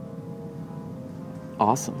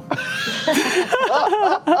 Awesome.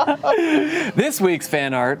 This week's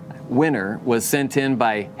fan art winner was sent in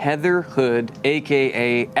by Heather Hood,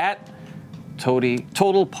 aka at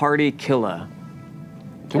Total Party Killa.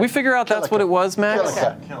 Did we figure out that's what it was, Max?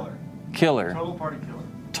 Killer. Killer. Total party killer.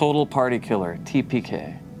 Total Party Killer,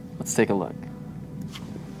 TPK. Let's take a look.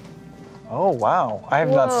 Oh wow, I have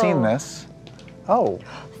not seen this. Oh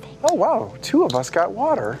wow, 2 of us got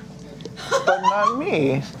water, but not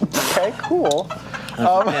me. Okay, cool.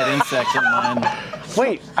 That insect in mine.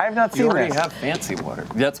 Wait, I have not You seen already this. have fancy water.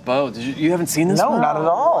 That's Bo. You haven't seen this No, one? not at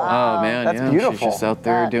all. Oh man, That's yeah. beautiful. She's just out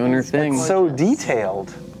there That doing her is thing. So detailed.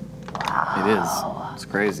 It is. It's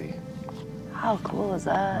crazy. How cool is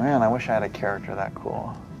that? Man, I wish I had a character that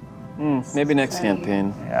cool. Maybe next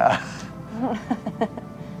campaign. Yeah.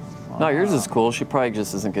 No, yours is cool. She probably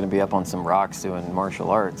just isn't going to be up on some rocks doing martial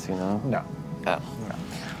arts, you know? No. Oh.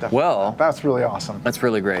 Definitely. Well, That's really awesome. that's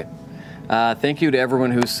really great. Thank you to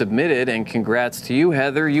everyone who submitted, and congrats to you,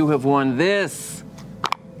 Heather. You have won this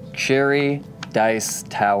Cherry Dice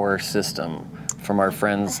Tower system from our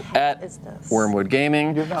friends at is this? Wormwood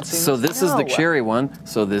Gaming. You have not seen So this? this is the No. cherry one.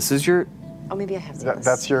 So this is your Oh, maybe I have seen this.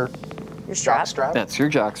 That's your Your strap. strap? That's your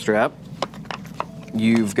jock strap.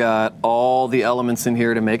 You've got all the elements in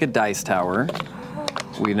here to make a dice tower.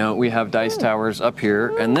 We know we have dice towers up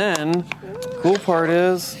here. And then, cool part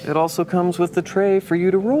is, it also comes with the tray for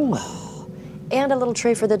you to roll in. And a little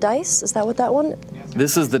tray for the dice. Is that what that one?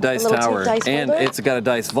 This is the dice little tower, dice and holder? it's got a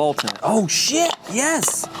dice vault in it. Oh shit!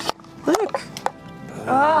 Yes. Look.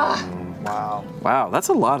 Wow. Wow, that's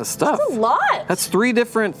a lot of stuff. That's a lot. That's 3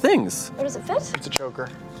 different things. Where does it fit? It's a choker.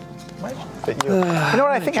 Might fit you. You know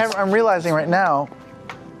what I think I'm realizing right now?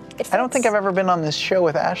 It I don't think fits. I've ever been on this show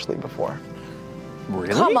with Ashley before.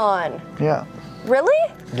 Really? Come on. Yeah.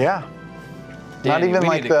 Really? Yeah. Danny, not even we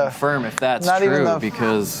like need to the confirm if that's not true even the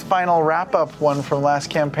because final wrap-up one from last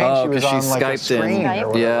campaign. oh, She was 'cause on she like a Skyped screen in. or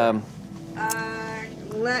whatever.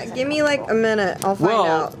 Yeah. Give me like a minute. I'll find Well,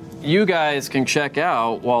 out. you guys can check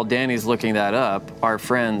out while Danny's looking that up. Our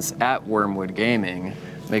friends at Wormwood Gaming.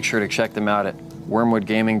 Make sure to check them out at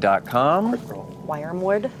wormwoodgaming.com.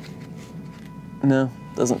 Wirewood. No,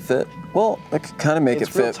 doesn't fit. Well, I could kind of make It's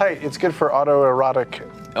it real fit. tight. It's good for autoerotic.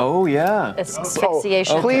 Oh yeah. It's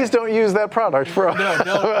asphyxiation. Oh, please don't use that product for.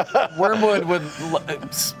 No, Wormwood would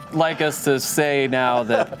like us to say now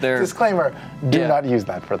that they're. Disclaimer: do Yeah. not use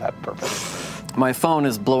that for that purpose. My phone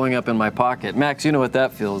is blowing up in my pocket. Max, you know what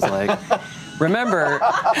that feels like. Remember,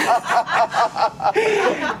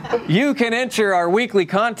 you can enter our weekly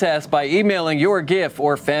contest by emailing your GIF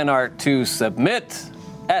or fan art to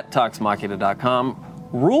submit@toxmachina.com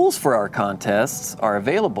Rules for our contests are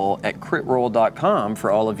available at critroll.com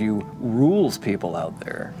for all of you rules people out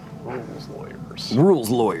there. Rules lawyers. Rules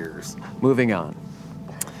lawyers. Moving on.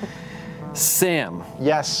 Sam.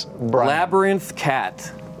 Yes, Brian. Labyrinth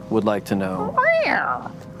Cat would like to know.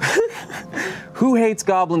 Who hates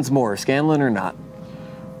goblins more, Scanlan or not?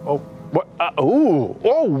 Oh, what?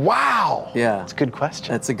 Oh, wow. Yeah. That's a good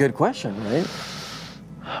question. That's a good question, right?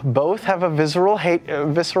 Both have a visceral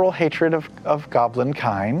hatred of goblin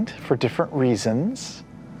kind for different reasons.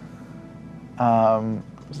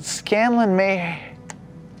 Scanlan may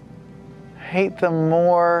hate them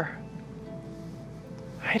more.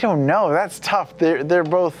 I don't know. That's tough. They're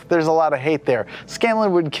both. There's a lot of hate there.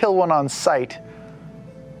 Scanlan would kill one on sight.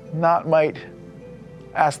 Not might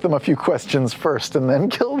ask them a few questions first and then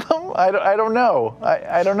kill them. I don't know.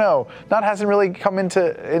 I don't know. Not hasn't really come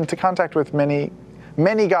into contact with many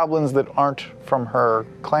goblins that aren't from her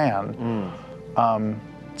clan.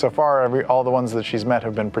 So far, all the ones that she's met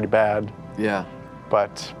have been pretty bad. Yeah.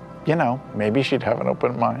 But, maybe she'd have an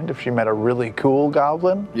open mind if she met a really cool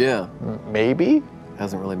goblin. Yeah. Maybe.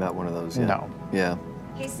 Hasn't really met one of those yet. No. Yeah.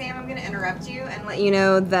 Hey, Sam, I'm going to interrupt you and let you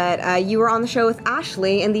know that you were on the show with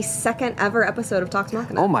Ashley in the second ever episode of Talks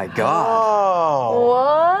Machina. Oh my God. Oh.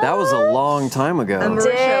 What? That was a long time ago. And Marisha was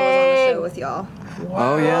on the show with y'all.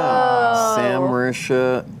 Oh yeah. Sam,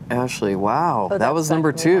 Marisha, Ashley. Wow. Oh, that was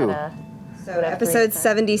number 2. So episode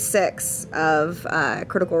 76 of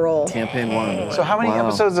Critical Role. Campaign 1. So how many Wow.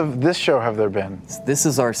 episodes of this show have there been? This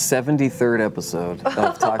is our 73rd episode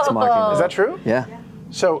of Talks Machina. Is that true? Yeah.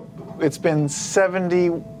 So it's been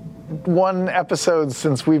 71 episodes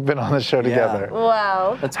since we've been on the show together.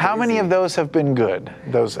 Wow. That's How many crazy. of those have been good,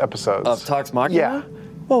 those episodes? Of Talks Machina? Yeah.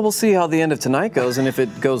 Well, we'll see how the end of tonight goes, and if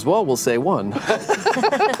it goes well, we'll say 1.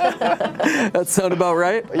 That sound about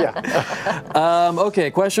right? Yeah.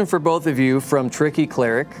 Okay, question for both of you from Tricky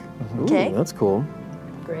Cleric. Okay. Ooh, that's cool.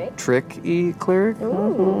 Great. Tricky Cleric?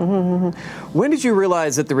 When did you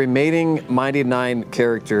realize that the remaining Mighty Nein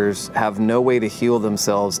characters have no way to heal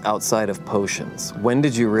themselves outside of potions? When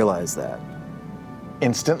did you realize that?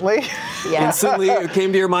 Instantly. Yeah. Instantly, it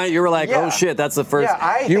came to your mind, you were like, Yeah. oh shit, that's the first. Yeah,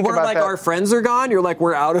 I you think weren't about like, that. our friends are gone? You're like,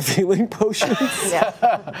 we're out of healing potions?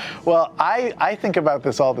 Yeah. Well, I think about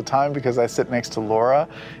this all the time because I sit next to Laura,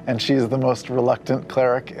 and she's the most reluctant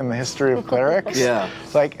cleric in the history of clerics. Yeah.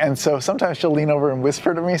 And so sometimes she'll lean over and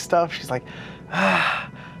whisper to me stuff. She's like,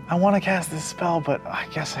 I want to cast this spell, but I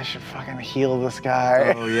guess I should fucking heal this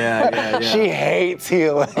guy. Oh, yeah. She hates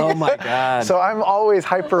healing. Oh my God. So I'm always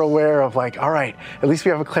hyper aware of like, all right, at least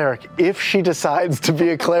we have a cleric if she decides to be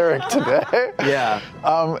a cleric today. Yeah.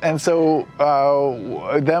 And so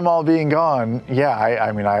them all being gone,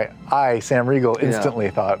 I Sam Riegel, instantly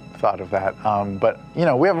thought of that. But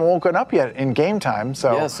we haven't woken up yet in game time,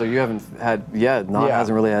 so Yeah, so you haven't had,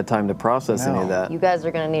 hasn't really had time to process any of that. You guys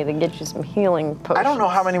are going to need to get you some healing potions. I don't know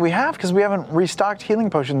how many we have because we haven't restocked healing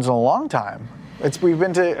potions in a long time. We've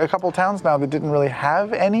been to a couple towns now that didn't really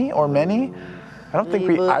have any or many. I don't think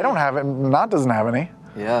I don't have it. Not doesn't have any.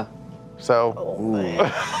 Yeah. So.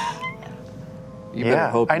 You better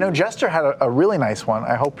hope. I know Jester had a really nice one.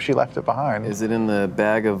 I hope she left it behind. Is it in the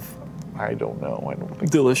bag of I don't know. I don't think.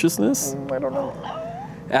 deliciousness? I don't know.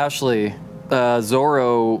 Ashley,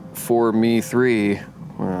 Zorro for me 3, I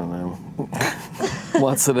don't know,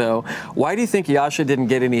 wants to know, why do you think Yasha didn't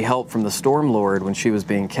get any help from the Stormlord when she was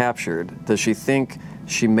being captured? Does she think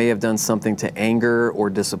she may have done something to anger or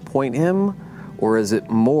disappoint him? Or is it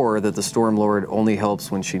more that the Stormlord only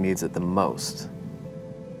helps when she needs it the most?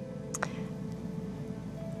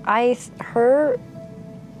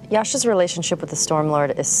 Yasha's relationship with the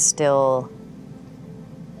Stormlord is still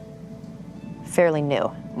fairly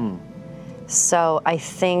new. So I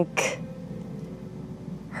think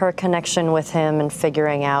her connection with him and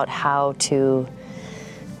figuring out how to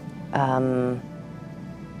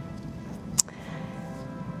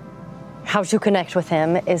connect with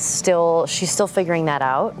him is she's still figuring that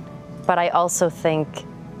out. But I also think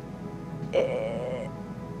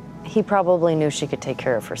he probably knew she could take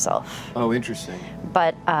care of herself. Oh, interesting.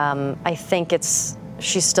 But I think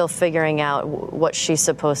she's still figuring out what she's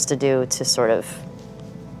supposed to do to sort of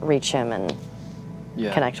reach him and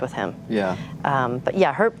connect with him. Yeah. But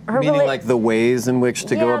yeah, her Meaning like the ways in which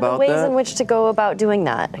to go about the ways that? in which to go about doing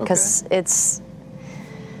that, because it's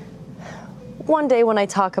one day when I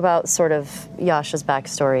talk about sort of Yasha's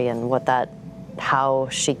backstory and how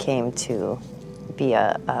she came to be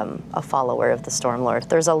a follower of the Stormlord.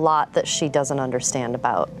 There's a lot that she doesn't understand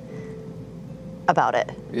about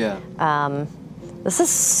it. Yeah.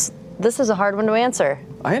 This is a hard one to answer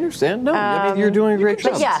I understand. No, I mean, you're doing a great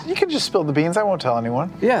job. yeah. You can just spill the beans. I won't tell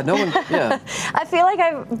anyone. Yeah, no one, yeah. I feel like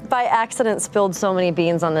I've, by accident, spilled so many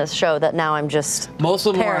beans on this show that now I'm just Most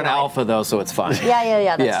of them are on paranoid. alpha, though, so it's fine.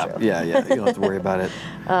 Yeah, that's yeah, true. yeah. You don't have to worry about it.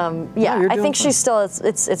 Yeah, you're I doing think fine. she's still,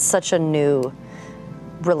 it's such a new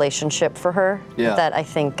relationship for her Yeah. that I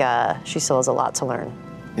think she still has a lot to learn.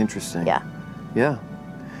 Interesting. Yeah. Yeah.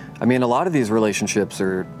 I mean, a lot of these relationships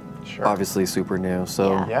are Sure. obviously super new,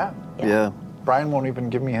 so. Yeah. Yeah. Brian won't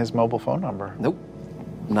even give me his mobile phone number. Nope.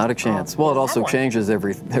 Not a chance. Well, it also changes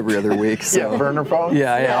every other week. So. Yeah, burner phone?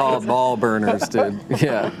 Yeah, all burners, dude.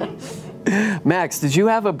 Yeah. Max, did you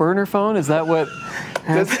have a burner phone? Is that what?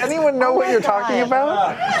 Does anyone know what you're talking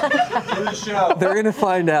about? In the show. They're gonna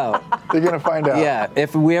find out. They're going to find out. Yeah,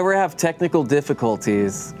 if we ever have technical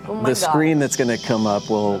difficulties, my the screen gosh. that's gonna come up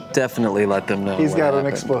will definitely let them know. He's what got an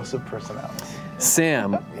happened. explosive personality.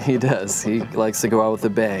 Sam, he does. He likes to go out with a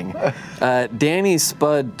bang. Danny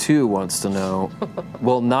Spud 2 wants to know,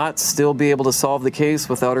 will Not still be able to solve the case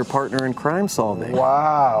without her partner in crime solving?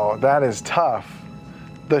 Wow, that is tough.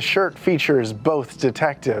 The shirt features both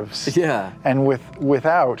detectives. Yeah. And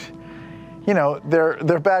without, you know, they're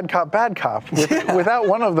bad cop. Without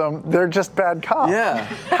one of them, they're just bad cop. Yeah.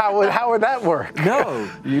 How would that work? No,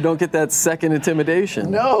 you don't get that second intimidation.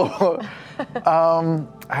 No.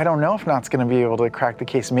 I don't know if Not's going to be able to crack the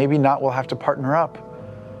case. Maybe Not will have to partner up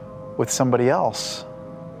with somebody else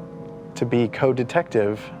to be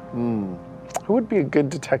co-detective. Who would be a good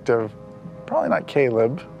detective? Probably not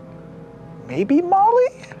Caleb. Maybe Molly?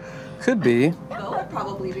 Could be. That would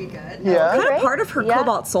probably be good. Yeah. Kind of Great. part of her Yeah.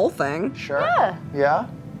 Cobalt Soul thing. Sure. Yeah. Yeah?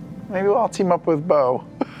 Maybe I'll team up with Bo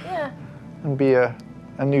Yeah. and be a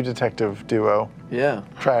new detective duo. Yeah.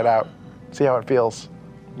 Try it out. See how it feels.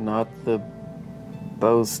 Not the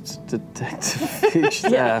Boast Detective Page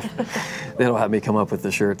staff. They don't have me come up with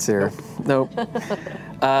the shirts here. Nope.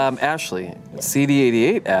 Ashley,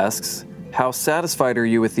 CD88 asks, how satisfied are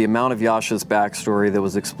you with the amount of Yasha's backstory that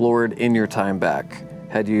was explored in your time back?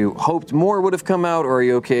 Had you hoped more would have come out, or are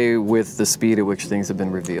you okay with the speed at which things have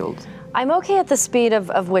been revealed? I'm okay at the speed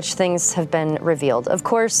of which things have been revealed. Of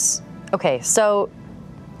course, okay, so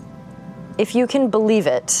if you can believe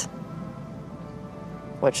it,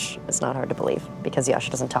 which is not hard to believe because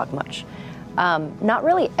Yasha doesn't talk much, not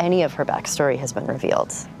really any of her backstory has been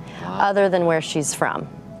revealed, other than where she's from.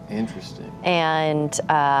 Interesting. And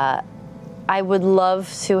I would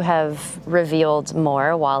love to have revealed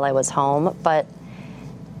more while I was home, but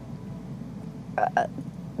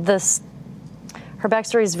her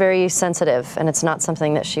backstory is very sensitive, and it's not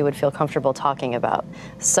something that she would feel comfortable talking about.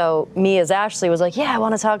 So me as Ashley was like, yeah, I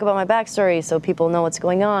want to talk about my backstory so people know what's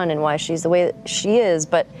going on and why she's the way that she is.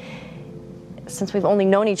 But since we've only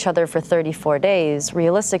known each other for 34 days,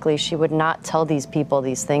 realistically, she would not tell these people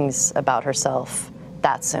these things about herself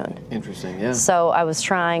that soon. Interesting, yeah. So I was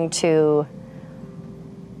trying to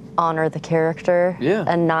honor the character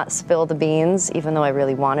and not spill the beans, even though I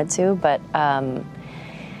really wanted to. But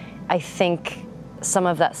I think some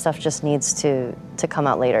of that stuff just needs to come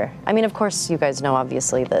out later. I mean, of course, you guys know,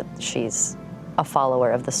 obviously, that she's a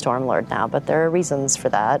follower of the Stormlord now, but there are reasons for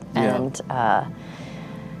that, and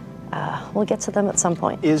we'll get to them at some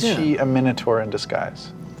point. Is she a Minotaur in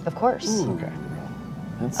disguise? Of course. Okay.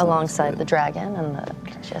 Alongside the dragon and the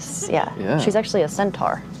Yeah. She's actually a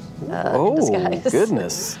centaur. Oh, disguise.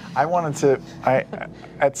 goodness. I wanted to,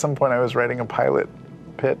 at some point I was writing a pilot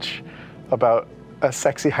pitch about a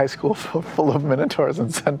sexy high school full of Minotaurs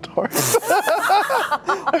and Centaurs.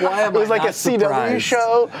 Why am It was I like a not CW surprised?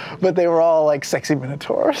 show, but they were all like sexy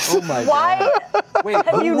Minotaurs. Oh my Why God. Wait,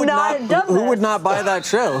 have you not done who would this? not buy that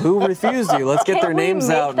show? Who refused you? Let's get their Can we names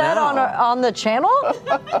make out that now. on the channel?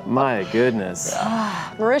 My goodness.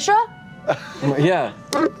 Marisha? Yeah.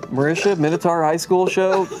 Marisha, Minotaur High School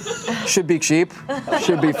show. Should be cheap.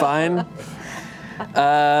 Should be fine.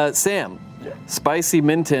 Sam, Spicy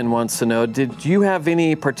Minton wants to know, did you have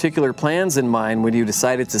any particular plans in mind when you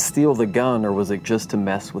decided to steal the gun, or was it just to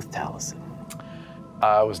mess with Taliesin?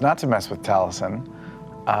 It was not to mess with Taliesin.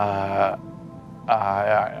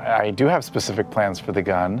 I do have specific plans for the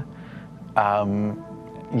gun.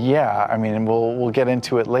 Yeah, I mean, we'll get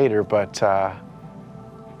into it later, but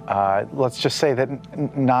let's just say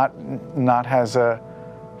that Not has a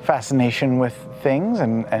fascination with things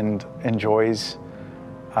and enjoys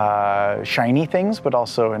shiny things, but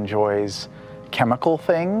also enjoys chemical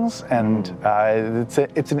things, and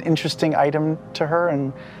it's an interesting item to her,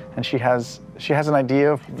 and she has an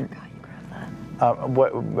idea of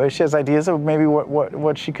what she has ideas of maybe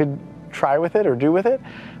what she could try with it or do with it.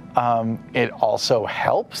 It also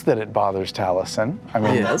helps that it bothers Taliesin. I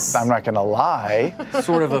mean, Yes. I'm not going to lie.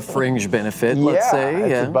 Sort of a fringe benefit, let's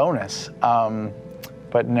say. It's a bonus.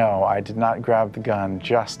 But no, I did not grab the gun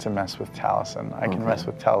just to mess with Taliesin. I can mess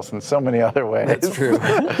with Taliesin so many other ways. That's true.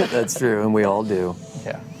 That's true, and we all do.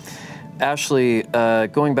 Yeah. Ashley,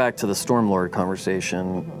 going back to the Stormlord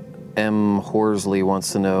conversation, M. Horsley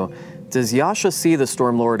wants to know, does Yasha see the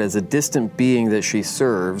Stormlord as a distant being that she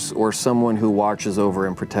serves or someone who watches over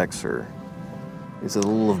and protects her? Is it a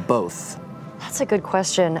little of both? That's a good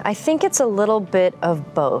question. I think it's a little bit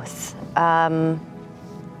of both.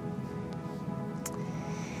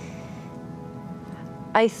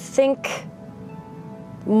 I think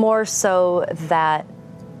more so that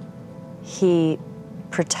he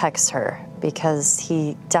protects her because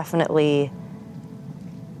he definitely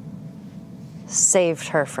saved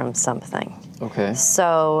her from something. Okay.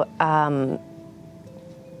 So,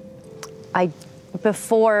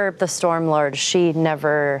 before the Stormlord, she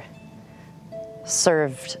never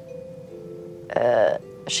served.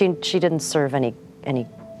 She didn't serve any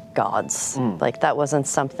gods. Like that wasn't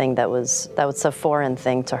something that was a foreign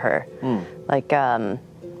thing to her. Like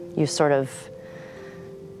you sort of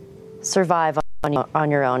survive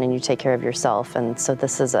on your own and you take care of yourself. And so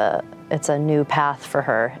this is it's a new path for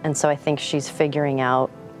her. And so I think she's figuring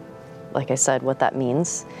out, like I said, what that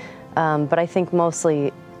means. But I think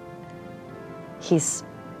mostly he's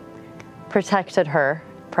protected her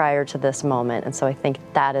prior to this moment. And so I think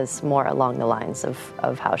that is more along the lines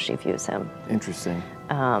of how she views him. Interesting.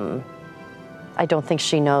 I don't think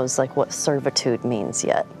she knows like what servitude means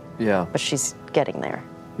yet. Yeah. But she's getting there.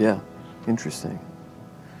 Yeah. Interesting.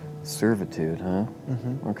 Servitude, huh?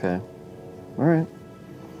 Okay. All right.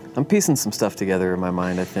 I'm piecing some stuff together in my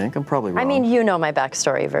mind, I think. I'm probably wrong. I mean, you know my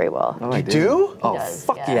backstory very well. Oh, I You do? Oh, does,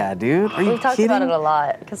 fuck yeah. yeah, dude. Are you We've talked kidding? about it a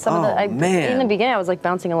lot because some of the man. in the beginning I was like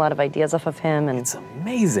bouncing a lot of ideas off of him, and It's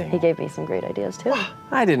amazing. he gave me some great ideas too.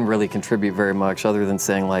 I didn't really contribute very much other than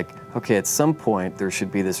saying like, okay, at some point there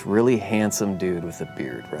should be this really handsome dude with a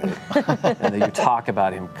beard, right? And then you talk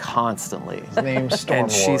about him constantly. His name's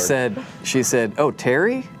Stormlord. And she said, oh,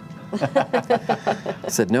 Terry? I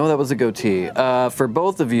said, no, that was a goatee. For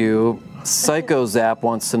both of you, Psycho Zap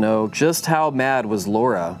wants to know just how mad was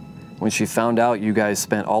Laura when she found out you guys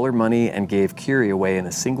spent all her money and gave Kiri away in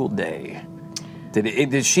a single day.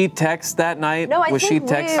 Did she text that night? No, I was think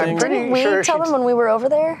she texting? I'm pretty didn't we sure tell she- them when we were over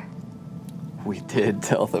there? We did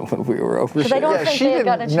tell them when we were over 'Cause I there. don't Yeah, think she they had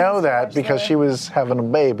gotten a didn't chance know to that watch because the- she was having a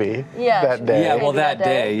baby Yeah, that day. Yeah, well, Maybe that that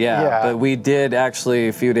day. day, yeah. Yeah. But we did actually,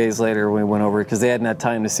 a few days later, we went over because they hadn't had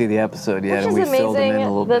time to see the episode yet, Which and is we filled them in a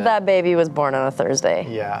little amazing bit. that baby was born on a Thursday.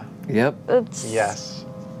 Yeah. Yep. It's Yes.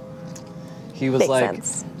 He was Makes like,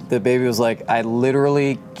 sense. the baby was like, I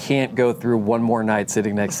literally can't go through one more night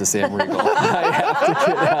sitting next to Sam Riegel. I have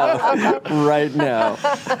to get out right now.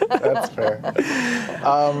 That's fair.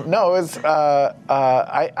 No, it was.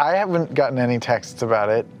 I haven't gotten any texts about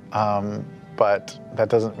it, but that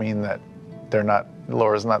doesn't mean that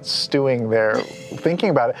Laura's not stewing there thinking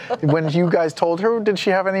about it. When you guys told her, did she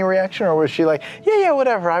have any reaction, or was she like, yeah,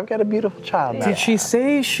 whatever, I've got a beautiful child now? Did she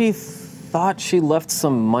say she thought she left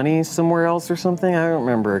some money somewhere else or something? I don't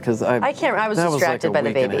remember because I can't. I was that distracted like by a the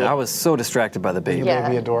week and baby. I was so distracted by the baby. Yeah.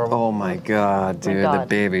 Baby adorable. Oh my god, dude, the God.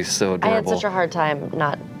 baby's so I adorable. had such a hard time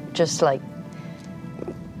not just like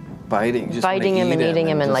biting him and eating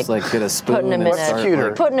him and just, like get a spoon putting him and in What's start, cuter?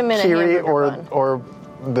 like, putting him in a Kiri hamburger bun. or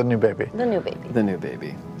the new baby? The new baby. the new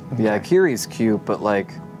baby. Yeah, Kiri's cute, but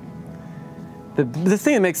like the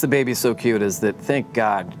thing that makes the baby so cute is that thank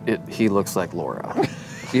God he looks like Laura.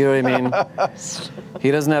 You know what I mean? He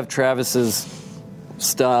doesn't have Travis's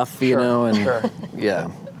stuff, you Sure, know, and sure. yeah.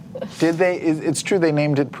 Did they? It's true. They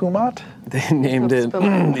named it Pumat. They named it.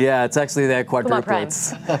 Pumat. Yeah, it's actually they had Pumat Prime.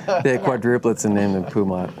 quadruplets. They had quadruplets and named it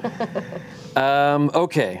Pumat.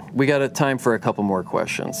 Okay, we got time for a couple more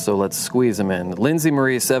questions, so let's squeeze them in. Lindsay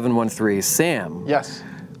Marie 713, Sam. Yes.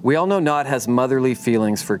 We all know Nott has motherly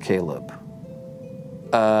feelings for Caleb.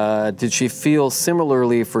 Did she feel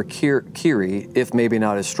similarly for Kiri, if maybe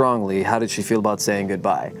not as strongly? How did she feel about saying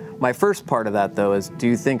goodbye? My first part of that, though, is do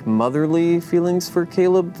you think motherly feelings for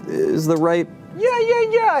Caleb is the right?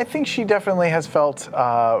 Yeah. I think she definitely has felt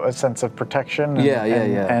a sense of protection.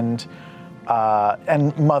 And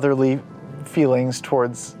motherly feelings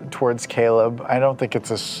towards Caleb. I don't think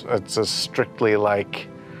it's a strictly like.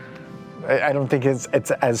 I don't think it's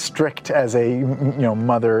as strict as a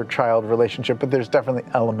mother-child relationship, but there's definitely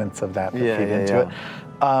elements of that feed into it.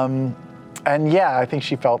 And yeah, I think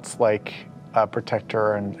she felt like a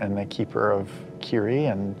protector and a keeper of Kiri,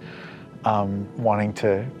 and wanting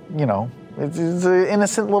to It's an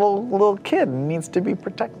innocent little kid and needs to be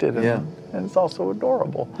protected. And it's also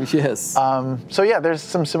adorable. Yes. So yeah, there's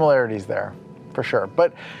some similarities there, for sure.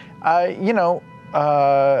 But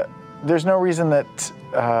there's no reason that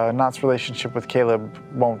Nott's relationship with Caleb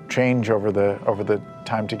won't change over the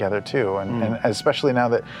time together too, and especially now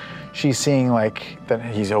that she's seeing like that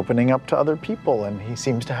he's opening up to other people, and he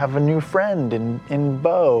seems to have a new friend in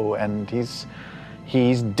Bo, and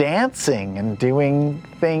he's dancing and doing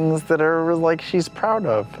things that are like she's proud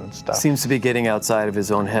of and stuff. Seems to be getting outside of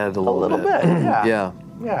his own head a little bit. Yeah.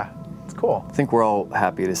 Yeah. It's cool. I think we're all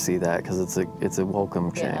happy to see that because it's a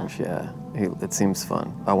welcome change. Yeah. It seems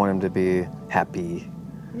fun. I want him to be happy.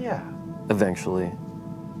 Yeah. Eventually.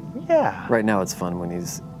 Yeah. Right now it's fun when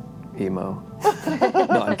he's emo.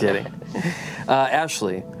 No, I'm kidding.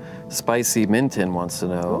 Ashley, Spicy Minton wants to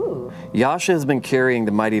know, Yasha has been carrying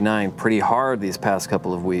the Mighty Nein pretty hard these past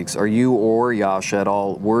couple of weeks. Are you or Yasha at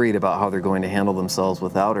all worried about how they're going to handle themselves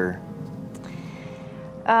without her?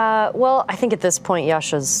 Well, I think at this point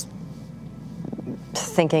Yasha's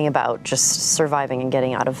thinking about just surviving and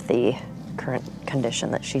getting out of the current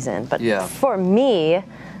condition that she's in. But for me,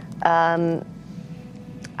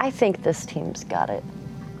 I think this team's got it.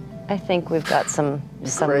 I think we've got some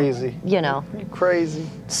crazy, crazy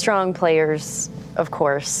strong players, of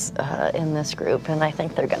course, in this group, and I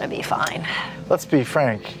think they're going to be fine. Let's be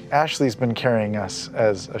frank. Ashley's been carrying us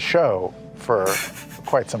as a show for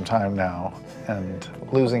quite some time now, and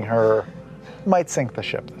losing her might sink the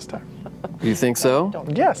ship this time. You think so?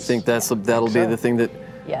 Yes. Think that'll be the thing that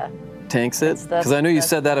tanks it? Because I know you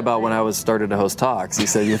said that about when I started to host talks. You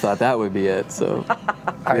said you thought that would be it. So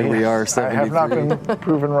here we are, 73. I have not been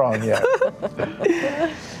proven wrong yet.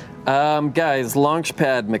 Guys,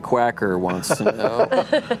 Launchpad McQuacker wants to know.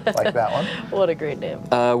 Like that one. What a great name.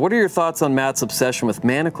 What are your thoughts on Matt's obsession with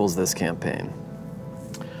manacles this campaign?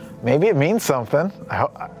 Maybe it means something.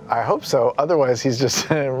 I hope so. Otherwise, he's just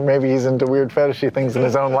maybe he's into weird fetishy things in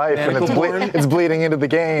his own life, Manacle and it's bleeding into the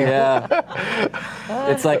game. Yeah.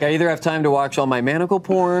 It's like I either have time to watch all my manacle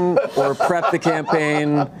porn or prep the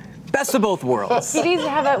campaign. Best of both worlds. He needs to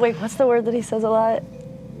have that. Wait, what's the word that he says a lot?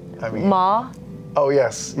 I mean, maw. Oh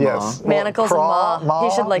yes, yes. Manacles well, and maw.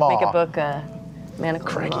 He should make a book.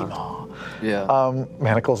 Manacles Craggy and maw. Yeah.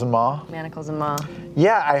 Manacles and maw. Manacles and maw.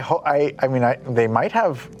 Yeah, I mean, they might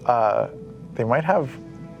have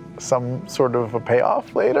some sort of a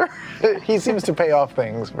payoff later. He seems to pay off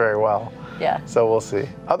things very well. Yeah. So we'll see.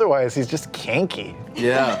 Otherwise, he's just kinky.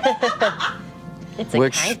 Yeah. It's a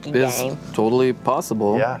kinky game. Totally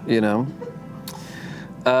possible. Yeah.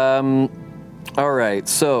 All right,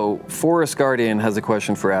 so Forest Guardian has a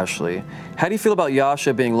question for Ashley. How do you feel about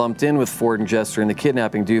Yasha being lumped in with Ford and Jester in the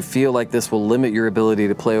kidnapping? Do you feel like this will limit your ability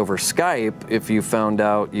to play over Skype if you found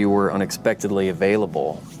out you were unexpectedly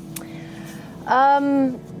available?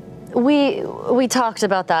 We talked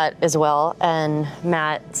about that as well, and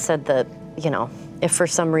Matt said that, if for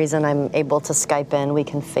some reason I'm able to Skype in, we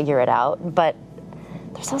can figure it out. But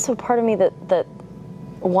there's also part of me that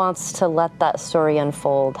wants to let that story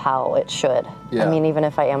unfold how it should. Yeah. I mean, even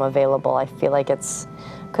if I am available, I feel like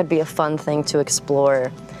could be a fun thing to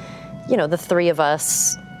explore. The three of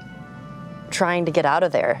us trying to get out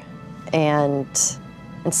of there, and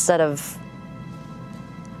instead of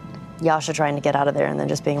Yasha trying to get out of there and then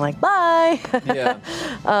just being like, bye. Yeah.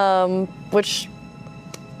 Which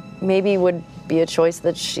maybe would be a choice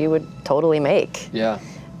that she would totally make. Yeah.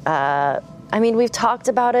 I mean, we've talked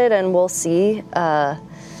about it, and we'll see.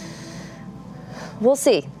 We'll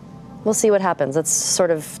see. We'll see what happens. It's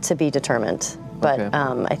sort of to be determined. But Okay.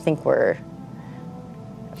 I think we're,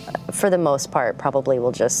 for the most part, probably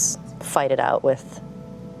will just fight it out with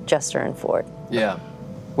Jester and Ford. Yeah.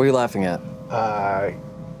 What are you laughing at?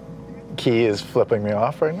 Key is flipping me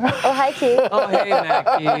off right now. Oh, hi, Key. Oh, hey,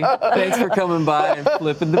 Mackie. Thanks for coming by and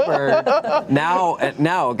flipping the bird.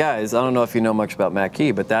 Now, guys, I don't know if you know much about Matt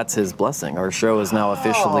Key, but that's his blessing. Our show is now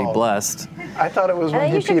officially blessed. I thought it was when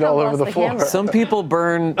he you should peed all come over the bless the floor. camera. Some people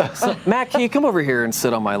burn. Matt Key, come over here and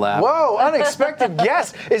sit on my lap. Whoa, unexpected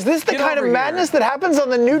guest. Is this the Get kind of over madness here. that happens on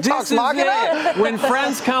the new This Talks is Machina? it. When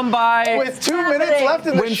friends come by. With 2 minutes left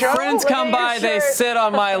in the When show? friends come by, they sit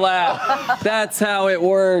on my lap. That's how it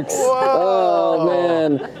works. Whoa. Oh,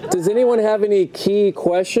 man. Does anyone have any key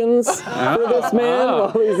questions for this man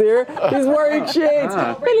while he's here? He's wearing shades.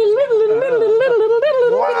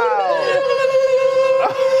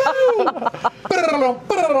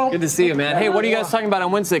 Good to see you, man. Hey, what are you guys talking about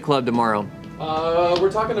on Wednesday Club tomorrow?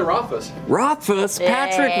 We're talking to Rothfuss. Rothfuss?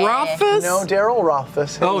 Patrick Rothfuss? No, Daryl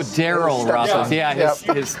Rothfuss. Oh, Daryl Rothfuss. Yeah,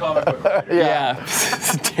 his Comic book. yeah.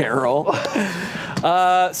 Daryl.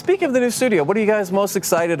 Speaking of the new studio, what are you guys most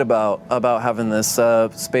excited about having this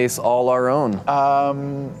space all our own?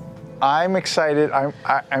 I'm excited. I'm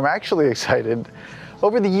actually excited.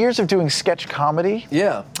 Over the years of doing sketch comedy.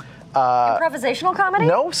 Yeah. Improvisational comedy?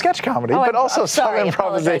 No sketch comedy, but also some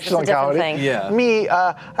improvisational comedy. Thing. Yeah. Me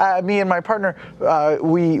and my partner,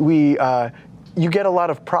 you get a lot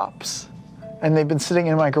of props, and they've been sitting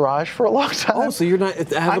in my garage for a long time. Oh, so you're not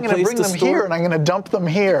have I'm a going to place bring to them store? here, and I'm going to dump them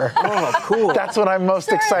here. Oh, cool. That's what I'm most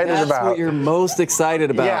excited That's about. what you're most excited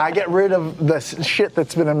about. Yeah, I get rid of the shit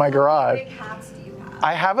that's been in my garage. How many hats do you have?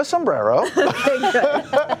 I have a sombrero.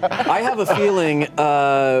 I have a feeling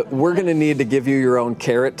we're going to need to give you your own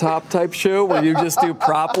Carrot Top type show where you just do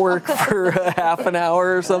prop work for half an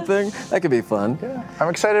hour or something. That could be fun. Yeah. I'm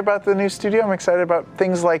excited about the new studio. I'm excited about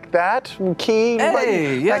things like that. Key,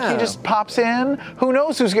 Hey, like, yeah. that key just pops in. Who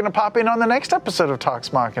knows who's going to pop in on the next episode of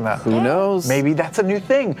Talks Machina? Who knows? Maybe that's a new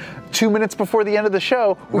thing. 2 minutes before the end of the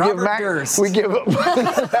show, we give Robert Durst.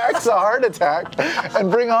 Max a heart attack and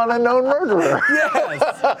bring on a known murderer. Yes,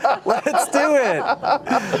 let's do it.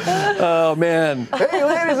 Oh man. Hey,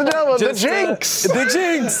 ladies and gentlemen, Just, the Jinx. The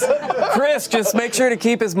Jinx. Chris, just make sure to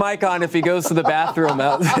keep his mic on if he goes to the bathroom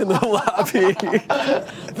out in the lobby.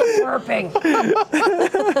 Burping.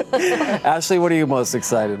 Ashley, what are you most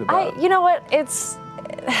excited about? You know what? It's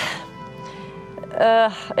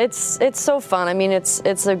so fun. I mean,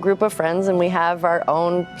 it's a group of friends, and we have our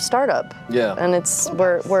own startup. Yeah. And it's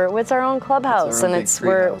our own clubhouse, It's our own and big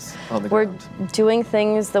treehouse on the we're ground. doing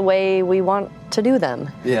things the way we want to do them.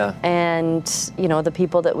 Yeah. And the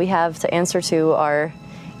people that we have to answer to are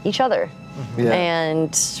each other. Yeah.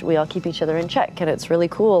 And we all keep each other in check, and it's really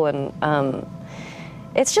cool. And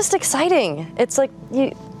it's just exciting. It's like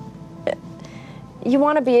you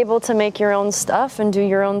want to be able to make your own stuff and do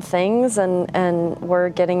your own things, and we're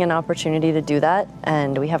getting an opportunity to do that,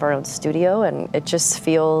 and we have our own studio, and it just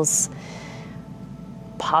feels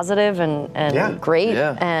positive and great,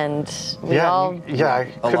 Yeah. and I I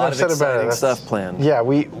couldn't A lot have of said it better. exciting stuff planned. Yeah,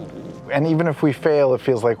 and even if we fail, it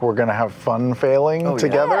feels like we're going to have fun failing Oh, yeah.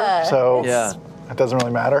 together. Yeah. So Yeah. it doesn't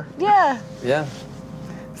really matter. yeah. Yeah.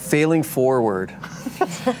 Failing forward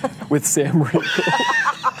with Sam Riegel.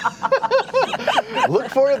 Look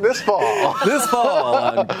for it this fall. This fall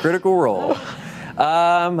on Critical Role.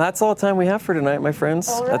 That's all the time we have for tonight, my friends.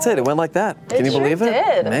 All That's it. It went like that. Can you sure believe it?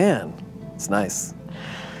 did. Man, it's nice.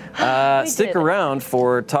 Stick did. around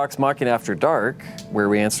for Talks Machina After Dark, where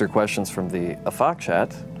we answer questions from the AFAC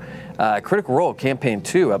chat. Critical Role Campaign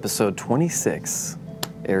 2, Episode 26,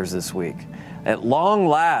 airs this week. At long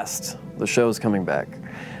last, the show's coming back.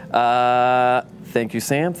 Thank you,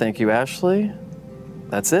 Sam. Thank you, Ashley.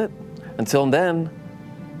 That's it. Until then,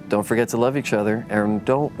 don't forget to love each other, and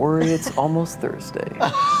don't worry, it's almost Thursday.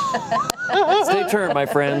 Stay tuned, my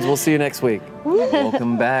friends. We'll see you next week.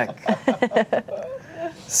 Welcome back.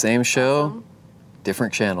 Same show,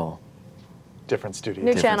 different channel. Different studio.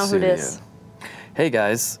 New Different channel, who studio. dis? Hey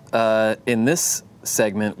guys, in this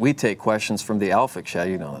segment, we take questions from the AFAC chat.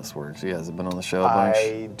 You know how this works. You guys have been on the show a bunch.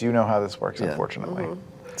 I do know how this works, Yeah. unfortunately.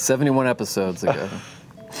 71 episodes ago.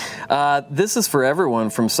 This is for everyone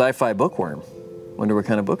from Sci-Fi Bookworm. Wonder what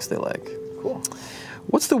kind of books they like. Cool.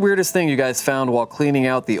 What's the weirdest thing you guys found while cleaning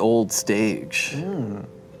out the old stage?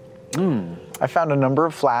 I found a number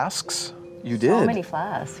of flasks. You did. So many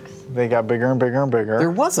flasks. They got bigger and bigger and bigger. There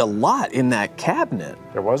was a lot in that cabinet.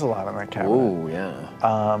 There was a lot in that cabinet. Oh, yeah.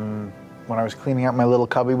 When I was cleaning out my little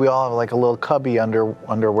cubby, we all have like a little cubby under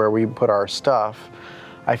where we put our stuff.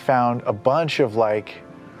 I found a bunch of like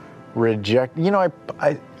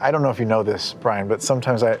I don't know if you know this, Brian, but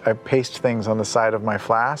sometimes I paste things on the side of my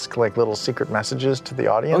flask, like little secret messages to the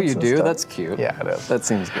audience. Oh, you and do? stuff. That's cute. Yeah, it is. That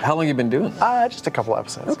seems good. How long have you been doing that? Just a couple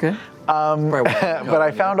episodes. Okay. But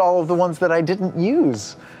I found all of the ones that I didn't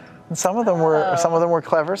use. And some of them were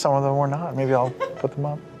clever, some of them were not. Maybe I'll put them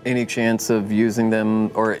up. Any chance of using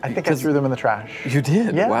them? Or I think I threw them in the trash. You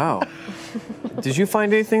did? Yeah. Wow. Did you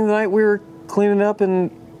find anything the night we were cleaning up and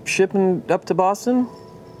shipping up to Boston?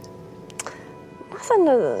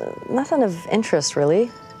 Nothing of interest,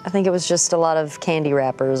 really. I think it was just a lot of candy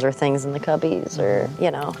wrappers or things in the cubbies, or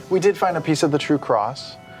We did find a piece of the True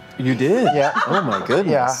Cross. You did? Yeah. Oh my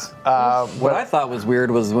goodness. Yeah. What I thought was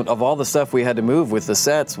weird was of all the stuff we had to move with the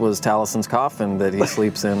sets was Talison's coffin that he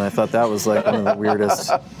sleeps in. I thought that was like one of the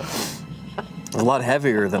weirdest. It was a lot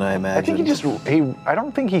heavier than I imagined. I think I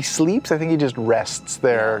don't think he sleeps. I think he just rests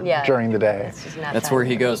there during the day. That's where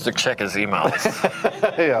he goes to check his emails.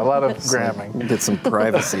 Yeah, a lot of gramming. Get some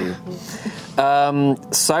privacy.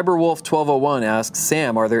 Cyberwolf1201 asks,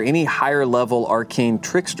 Sam, are there any higher level arcane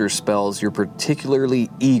trickster spells you're particularly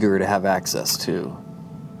eager to have access to?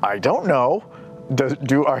 I don't know.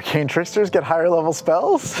 Do arcane tricksters get higher level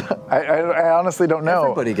spells? I honestly don't know.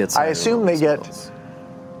 Everybody gets I higher assume they level get spells.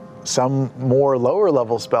 some more lower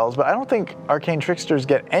level spells, but I don't think arcane tricksters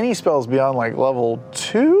get any spells beyond like level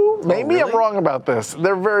 2. Maybe I'm really? wrong about this.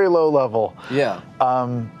 They're very low level. Yeah.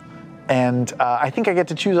 And I think I get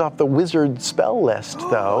to choose off the wizard spell list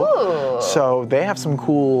though. So they have some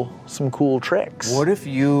cool tricks. What if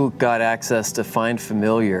you got access to Find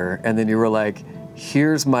Familiar and then you were like,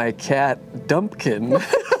 here's my cat, Dumpkin?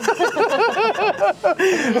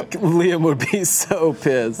 Liam would be so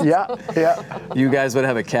pissed. Yeah. You guys would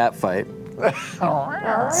have a cat fight.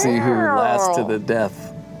 See who lasts to the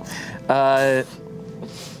death.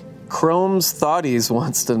 Chrome's Thoughties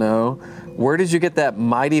wants to know, where did you get that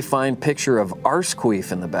mighty fine picture of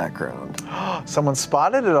Arsqueef in the background? Someone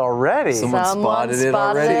spotted it already. Someone spotted it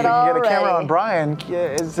already. You can get a camera on Brian.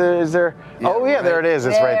 Is there? Oh yeah, there it is.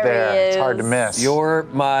 It's right there. There he It's hard to is. miss. You're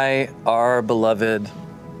our beloved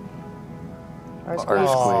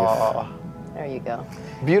Arsqueef. There you go.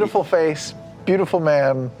 Beautiful face, beautiful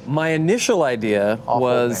man. My initial idea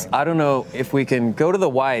was, name. I don't know if we can go to the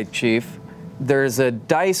wide, Chief. There's a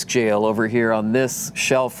dice jail over here on this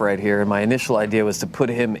shelf right here, and my initial idea was to put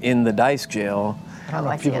him in the dice jail. I don't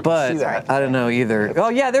know I if see people it. But can see that. I don't know either. Oh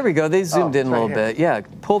yeah, there we go. They zoomed in a right little here. bit. Yeah,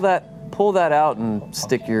 pull that out and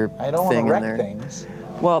stick your I don't want thing to in wreck there. things.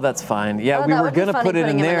 Well, that's fine. Yeah, Oh, we that were would be gonna funny put it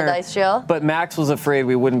putting in him in the there, dice jail. but Max was afraid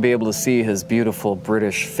we wouldn't be able to see his beautiful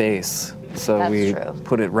British face, so That's we true.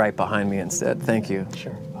 put it right behind me instead. Thank you.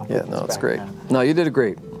 Sure. Yeah, no, it's great. No, you did it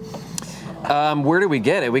great. Where did we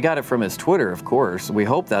get it? We got it from his Twitter, of course. We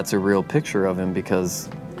hope that's a real picture of him because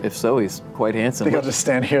if so, he's quite handsome. I think I'll just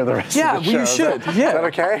stand here the rest Yeah, of the well, show. you should. Is Yeah. that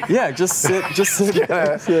okay? Yeah, just sit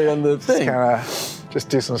here on the thing. Just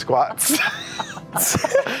do some squats.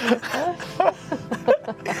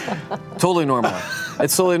 Totally normal.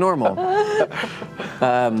 It's totally normal.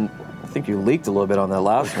 I think you leaked a little bit on that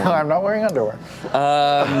last one. I'm not wearing underwear.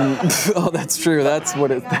 Oh, that's true. That's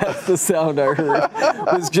the sound I heard.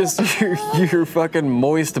 Was just your fucking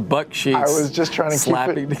moist butt cheeks. I was just trying to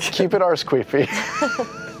slapping keep it our squeefy.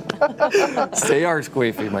 Stay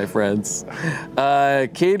Arsqueefy, my friends.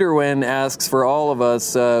 Caterwin asks for all of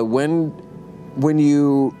us, when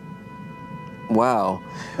you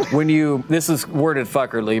this is worded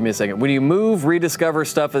fuckerly, give me a second. When you move, rediscover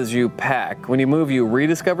stuff as you pack. When you move, you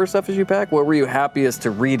rediscover stuff as you pack? What were you happiest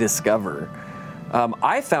to rediscover?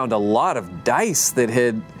 I found a lot of dice that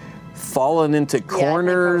had fallen into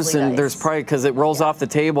corners, probably and dice. there's probably, because it rolls off the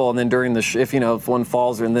table, and then during the, if one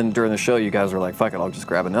falls, and then during the show, you guys were like, fuck it, I'll just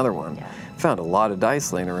grab another one. Yeah. Found a lot of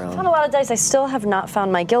dice laying around. Found a lot of dice. I still have not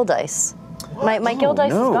found my guild dice. My guild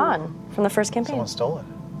dice no. is gone from the first campaign. Someone stole it.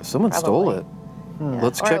 Someone stole Probably. it. Yeah.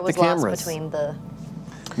 Let's Or check it was the cameras. lost between the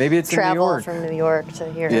Maybe it's in New travel York. from New York to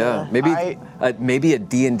here. Yeah, maybe a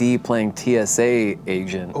D&D playing TSA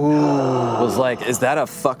agent was like, "Is that a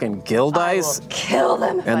fucking guild I dice?" will kill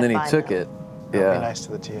them. if And I then he find took them. it. Be Yeah. nice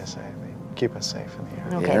to the TSA. They keep us safe in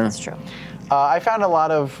the air. Okay, Yeah. that's true. I found a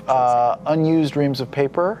lot of unused reams of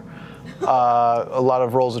paper, a lot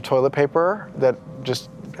of rolls of toilet paper that just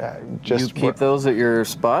You keep those at your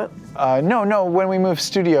spot? No. When we moved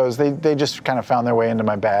studios, they just kind of found their way into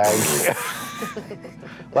my bag.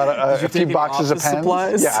 A few taking boxes of office pens.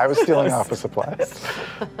 supplies? Yeah, I was stealing office supplies.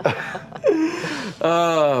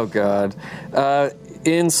 Oh God.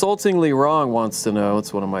 Insultingly Wrong wants to know.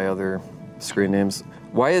 It's one of my other screen names.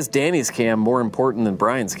 Why is Danny's cam more important than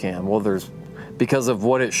Brian's cam? Well, because of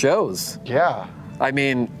what it shows. Yeah. I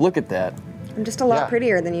mean, look at that. I'm just a lot Yeah.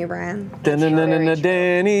 prettier than you, Brian.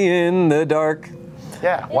 Danny in the dark.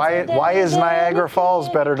 Yeah. Why is Niagara Falls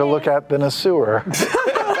better to look at than a sewer?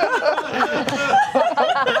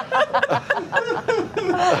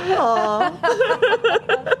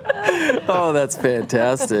 Oh, that's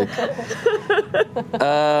fantastic.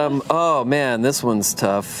 Oh man, this one's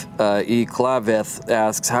tough. E. Claveth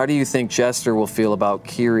asks, how do you think Jester will feel about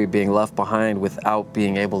Kiri being left behind without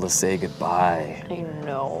being able to say goodbye? I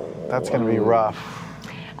know. That's going to be rough.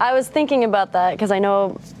 I was thinking about that because I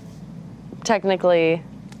know technically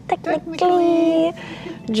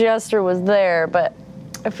Jester was there, but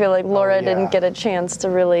I feel like Laura yeah. didn't get a chance to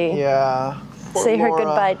really Yeah. Poor say her Laura.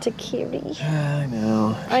 goodbye to Kiri. I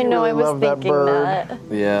know. I know, really I was loved that thinking bird. that.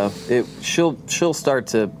 Yeah, she'll start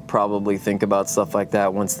to probably think about stuff like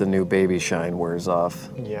that once the new baby shine wears off.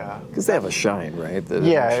 Yeah. Because they have a shine, right? that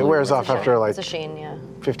Yeah, it eventually wears off after like It's a shame, yeah.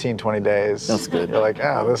 15, 20 days. That's good. You're like,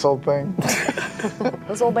 this old thing.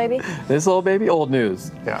 This old baby? This old baby, old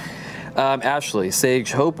news. Yeah. Ashley,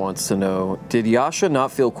 Sage Hope wants to know, did Yasha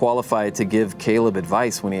not feel qualified to give Caleb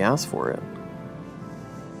advice when he asked for it?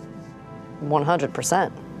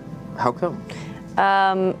 100%. How come?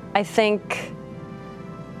 I think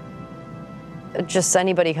just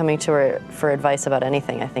anybody coming to her for advice about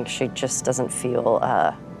anything, I think she just doesn't feel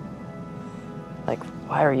like,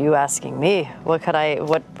 why are you asking me? What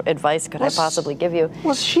advice could I possibly give you?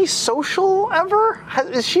 Was she social ever?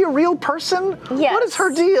 Is she a real person? Yes. What is her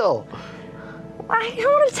deal? I don't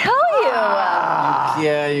want to tell you.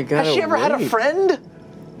 Yeah, you gotta Has she ever had a friend?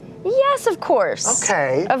 Yes, of course.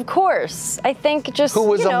 Okay. Of course. I think just, Who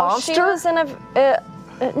was you a know, monster? she was in a,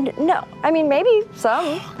 no, I mean, maybe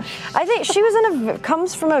some. I think she was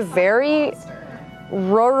comes from a very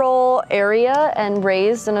rural area and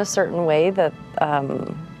raised in a certain way that,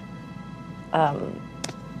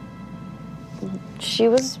 she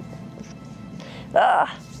was, You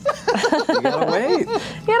gotta wait. you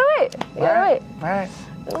gotta wait. All right.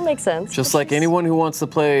 It'll make sense. Just like anyone who wants to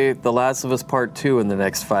play The Last of Us Part 2 in the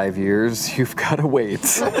next 5 years, you've gotta wait.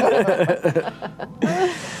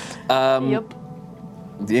 Yep.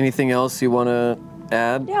 Anything else you want to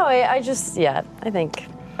add? No, I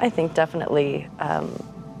think definitely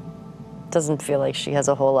doesn't feel like she has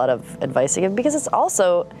a whole lot of advice to give, because it's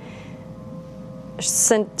also,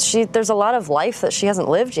 there's a lot of life that she hasn't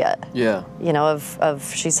lived yet. Yeah. You know,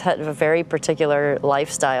 she's had a very particular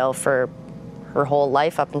lifestyle for her whole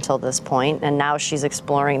life up until this point, and now she's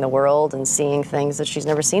exploring the world and seeing things that she's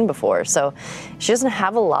never seen before. So she doesn't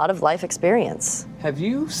have a lot of life experience. Have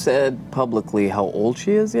you said publicly how old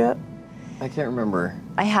she is yet? I can't remember.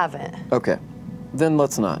 I haven't. Okay. Then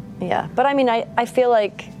let's not. Yeah, but I mean, I feel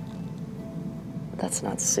like that's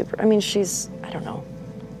not super. I mean, I don't know.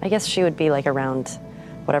 I guess she would be like around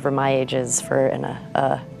whatever my age is for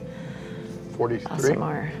a 43?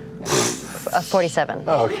 ASMR. 47.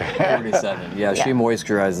 Oh, okay. 47. Yeah, Yeah. she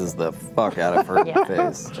moisturizes the fuck out of her Yeah.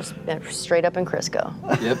 face. Just straight up in Crisco.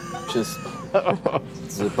 Yep, just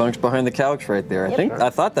there's a bunch behind the couch right there. Yep. I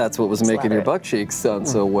thought that's what was making your Slather it. butt cheeks sound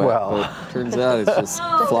so wet. Well. But turns out it's just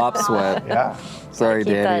flop sweat. Yeah, Sorry,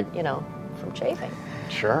 Keep Danny. that, from chafing.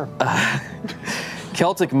 sure.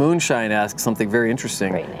 Celtic Moonshine asks something very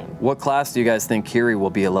interesting. Great name. What class do you guys think Kiri will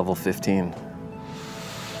be at level 15?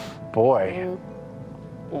 Boy.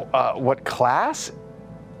 What class?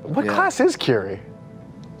 What Yeah. class is Kiri?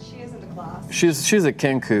 She isn't a class. She's a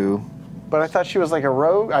Kenku. But I thought she was like a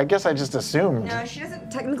rogue. I guess I just assumed. No, she doesn't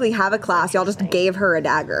technically have a class. Y'all just gave her a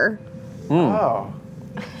dagger. Oh.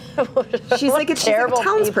 She's like a terrible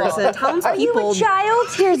townsperson. Are you Townspeople. a child?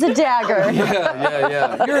 Here's a dagger.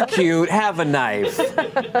 Yeah. You're cute. Have a knife.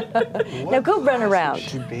 Now go run around.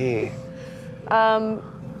 Should be.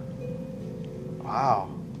 Wow.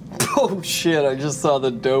 Oh shit! I just saw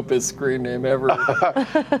the dopest screen name ever.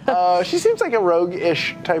 She seems like a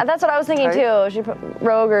rogue-ish type. That's what I was thinking type. too. She put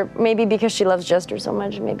rogue, or maybe because she loves Jester so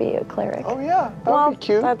much, maybe a cleric. Oh yeah, that Well, would be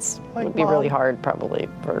cute. that's Like would be really Mom. hard, probably.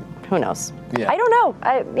 For who knows? Yeah. I don't know.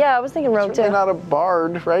 I was thinking rogue Certainly too. not a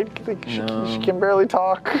bard, right? She can barely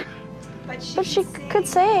talk. But she could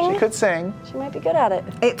sing. She could sing. She might be good at it.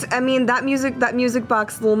 That music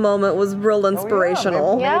box little moment was real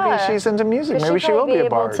inspirational. Maybe, Yeah. maybe she's into music. But Maybe she will probably be a able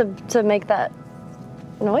bard. to make that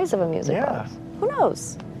noise of a music Yeah. box. Who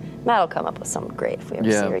knows? Matt will come up with something great if we ever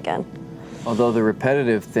see her again. Although the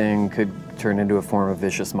repetitive thing could turn into a form of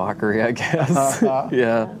vicious mockery, I guess.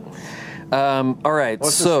 Yeah. All right.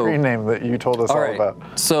 What's the so screen name that you told us all right. about?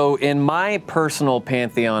 So in my personal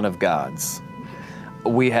pantheon of gods,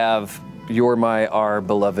 we have our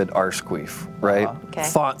beloved Arsqueef, right? Okay.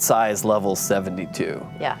 Font size level 72.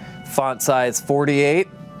 Yeah, Font size 48,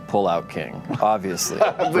 pull out king, obviously,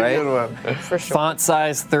 That's a right? good one. for sure. Font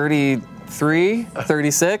size 33,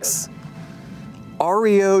 36.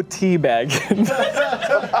 Ario teabagging.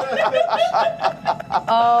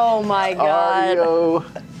 Oh my God,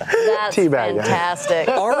 Ario. that's teabagging. fantastic.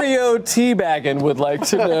 Ario teabagging would like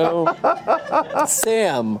to know,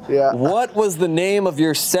 Sam, Yeah. what was the name of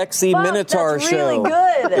your sexy Fuck, Minotaur that's show? really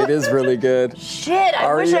good. It is really good. Shit,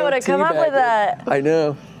 I wish I Ario would have come up with teabagging. that. I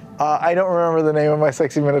know. I don't remember the name of my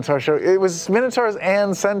sexy Minotaur show. It was Minotaurs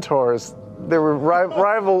and Centaurs. There were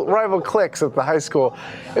rival cliques at the high school.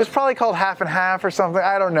 It was probably called Half and Half or something.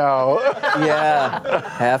 I don't know. Yeah,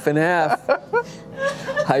 half and half.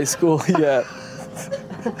 High school, yeah.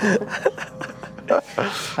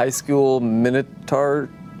 High school Minotaur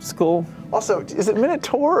school? Also, is it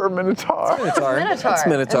Minotaur or Minotaur? Minotaur. Minotaur. It's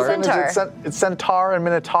Minotaur. And Centaur. It's Centaur and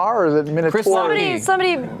Minotaur, or is it Minotaur? Chris Lockey.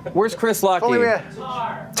 Somebody, Where's Chris Lockey? Only me-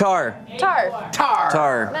 Tar.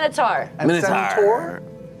 Tar. Minotaur. and Minotaur. Centaur?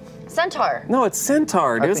 Centaur. No, it's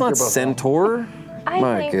Centaur. Dude. It's think not you're both Centaur. I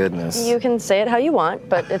My think goodness. You can say it how you want,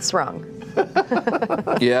 but it's wrong.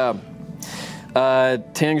 Yeah.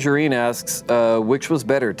 Tangerine asks, which was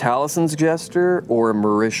better, Talison's Jester or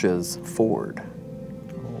Marisha's Ford?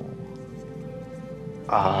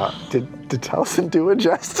 Did Taliesin do a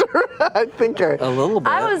jester? I think A little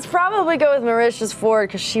bit. I was probably go with Marisha's forward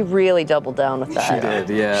because she really doubled down with that. She did,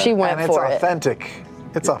 yeah. She went and it's for it. authentic.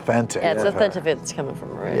 It's authentic. Yeah, it's authentic if it's coming from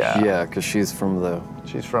Marisha. Yeah, because she's from the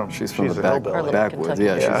She's from the a back, hillbilly. backwoods. Kentucky.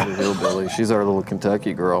 Yeah, she's a hillbilly. She's our little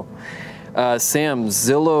Kentucky girl. Sam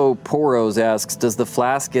Zillow Poros asks, does the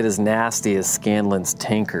flask get as nasty as Scanlan's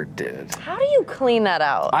tankard did? How do you clean that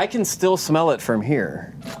out? I can still smell it from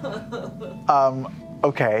here.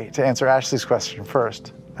 Okay, to answer Ashley's question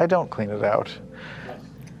first, I don't clean it out.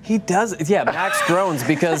 He does, yeah. Max groans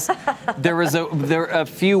because there was a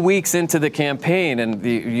few weeks into the campaign and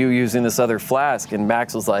you using this other flask, and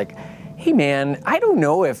Max was like, "Hey man, I don't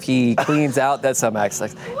know if he cleans out." That's how Max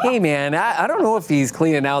like, "Hey man, I don't know if he's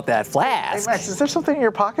cleaning out that Hey flask." Max, is there something in your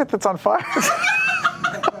pocket that's on fire?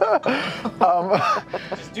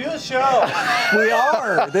 Just do the show. We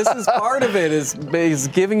are. This is part of it. Is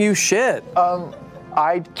giving you shit.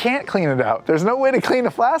 I can't clean it out. There's no way to clean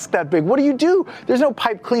a flask that big. What do? There's no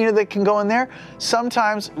pipe cleaner that can go in there.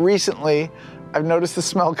 Sometimes, recently, I've noticed the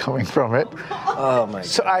smell coming from it. Oh my god.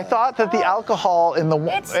 So I thought that the alcohol in the...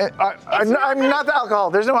 not the alcohol.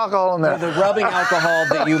 There's no alcohol in there. The rubbing alcohol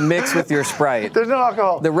that you mix with your Sprite. There's no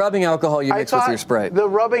alcohol. The rubbing alcohol you mix with your Sprite. The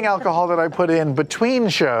rubbing alcohol that I put in between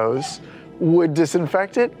shows would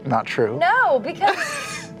disinfect it. Not true. No,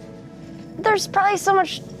 because there's probably so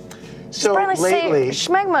much So lately, lately,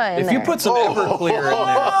 schmegma in If there. you put some Everclear in there.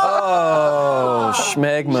 Oh,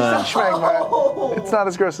 schmegma. Schmegma. It's not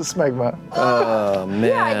as gross as smegma. Oh, man.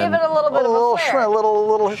 yeah, I give it a little bit A of little a flair.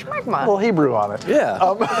 little Hebrew on it. Yeah.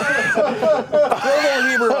 Throw a little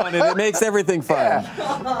Hebrew on it. It makes everything fun.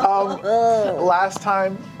 Last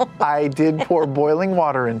time, I did pour boiling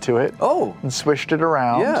water into it. Oh. And swished it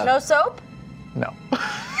around. Yeah. No soap? No.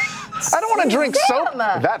 I don't want to drink soap.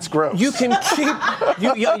 Damn. That's gross. You can keep.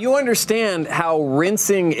 You understand how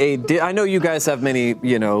rinsing I know you guys have many,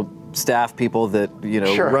 staff people that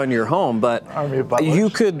Sure. run your home, but Army of butlers. you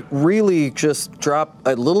could really just drop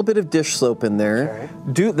a little bit of dish soap in there.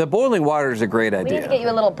 Okay. The boiling water is a great We need idea. to get you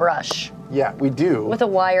a little brush Yeah, we do. with a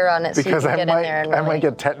wire on it because so you I can get in there and I might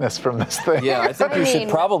get tetanus from this thing. Yeah, I think I you should mean-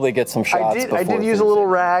 probably get some shots. I did use a little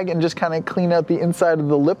rag and just kind of clean out the inside of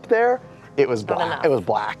the lip there. It was black. enough. It was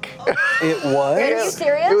black. It was. Are you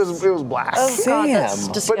serious? It was black. Oh, God, that's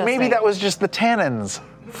Sam. disgusting. But maybe that was just the tannins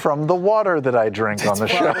from the water that I drink on the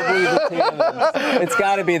show. Probably the tannins. It's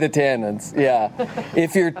got to be the tannins. Yeah.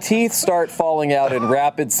 If your teeth start falling out in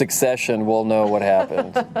rapid succession, we'll know what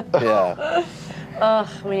happened. Yeah.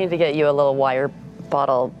 We need to get you a little wire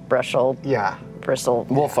bottle, brushel, Yeah. bristle,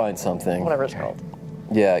 We'll find something. whatever it's called.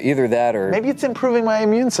 Yeah, either that or Maybe it's improving my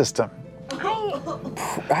immune system.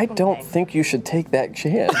 I don't think you should take that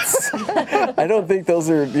chance. I don't think those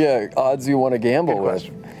are odds you want to gamble Good with.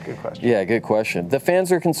 question. Good question. Yeah, good question. The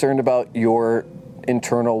fans are concerned about your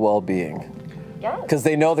internal well-being Yeah. because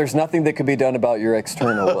they know there's nothing that can be done about your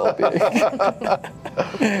external well-being.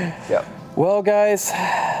 Yep. Well, guys,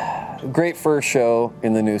 great first show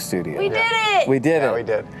in the new studio. We did it! We did Yeah, it. we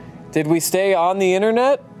did. Did we stay on the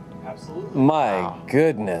internet? Absolutely. My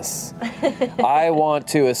goodness. I want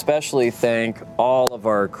to especially thank all of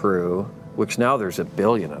our crew, which now there's a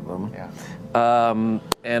billion of them. Yeah.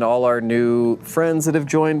 And all our new friends that have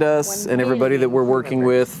joined us and everybody that we're working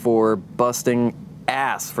with for busting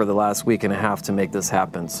ass for the last week and a half to make this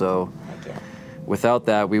happen. So without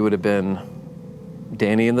that, we would have been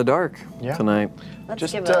Danny in the dark tonight.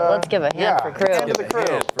 Let's give a hand for crew. Hand to the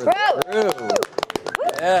crew. Crew.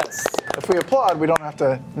 Yes. If we applaud, we don't have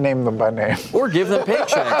to name them by name. Or give them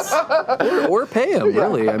paychecks. or pay them,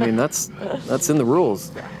 really. I mean, that's in the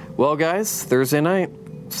rules. Well, guys, Thursday night.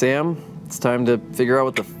 Sam, it's time to figure out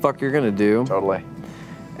what the fuck you're going to do. Totally.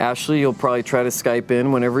 Ashley, you'll probably try to Skype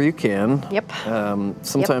in whenever you can. Yep.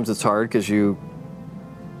 Sometimes it's hard because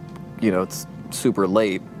it's super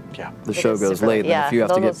late. Yeah. The show goes Super late. Yeah, And if you have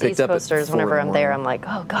to those get East picked up at Coasters, 4 in the whenever I'm there, morning. I'm like,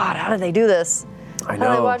 oh God, how do they do this? I How do they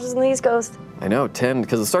know. watch this on the East Coast? I know, 10,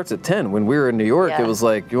 because it starts at 10. When we were in New York, Yeah. it was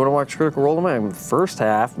like, you want to watch Critical Role tonight? First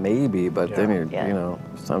half, maybe, but then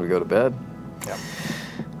it's time to go to bed. Yeah.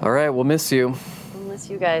 All right, we'll miss you. I miss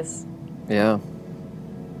you guys. Yeah.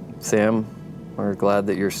 Sam, we're glad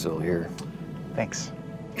that you're still here. Thanks.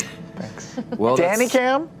 Thanks. Well, Danny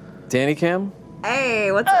Cam? Danny Cam?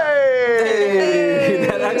 Hey, what's up? Hey!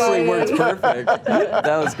 That actually worked perfect.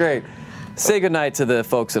 That was great. Say goodnight to the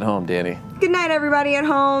folks at home, Danny. Good night, everybody at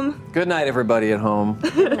home. Good night, everybody at home.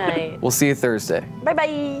 Good night. We'll see you Thursday.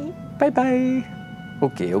 Bye-bye. Bye-bye.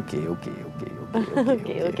 Okay. Okay.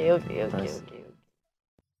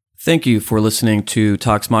 Thank you for listening to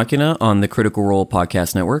Talks Machina on the Critical Role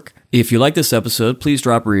Podcast Network. If you like this episode, please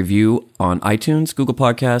drop a review on iTunes, Google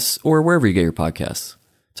Podcasts, or wherever you get your podcasts.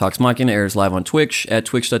 Talks Machina airs live on Twitch at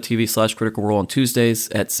twitch.tv/Critical Role on Tuesdays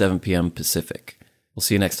at 7 p.m. Pacific. We'll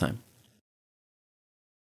see you next time.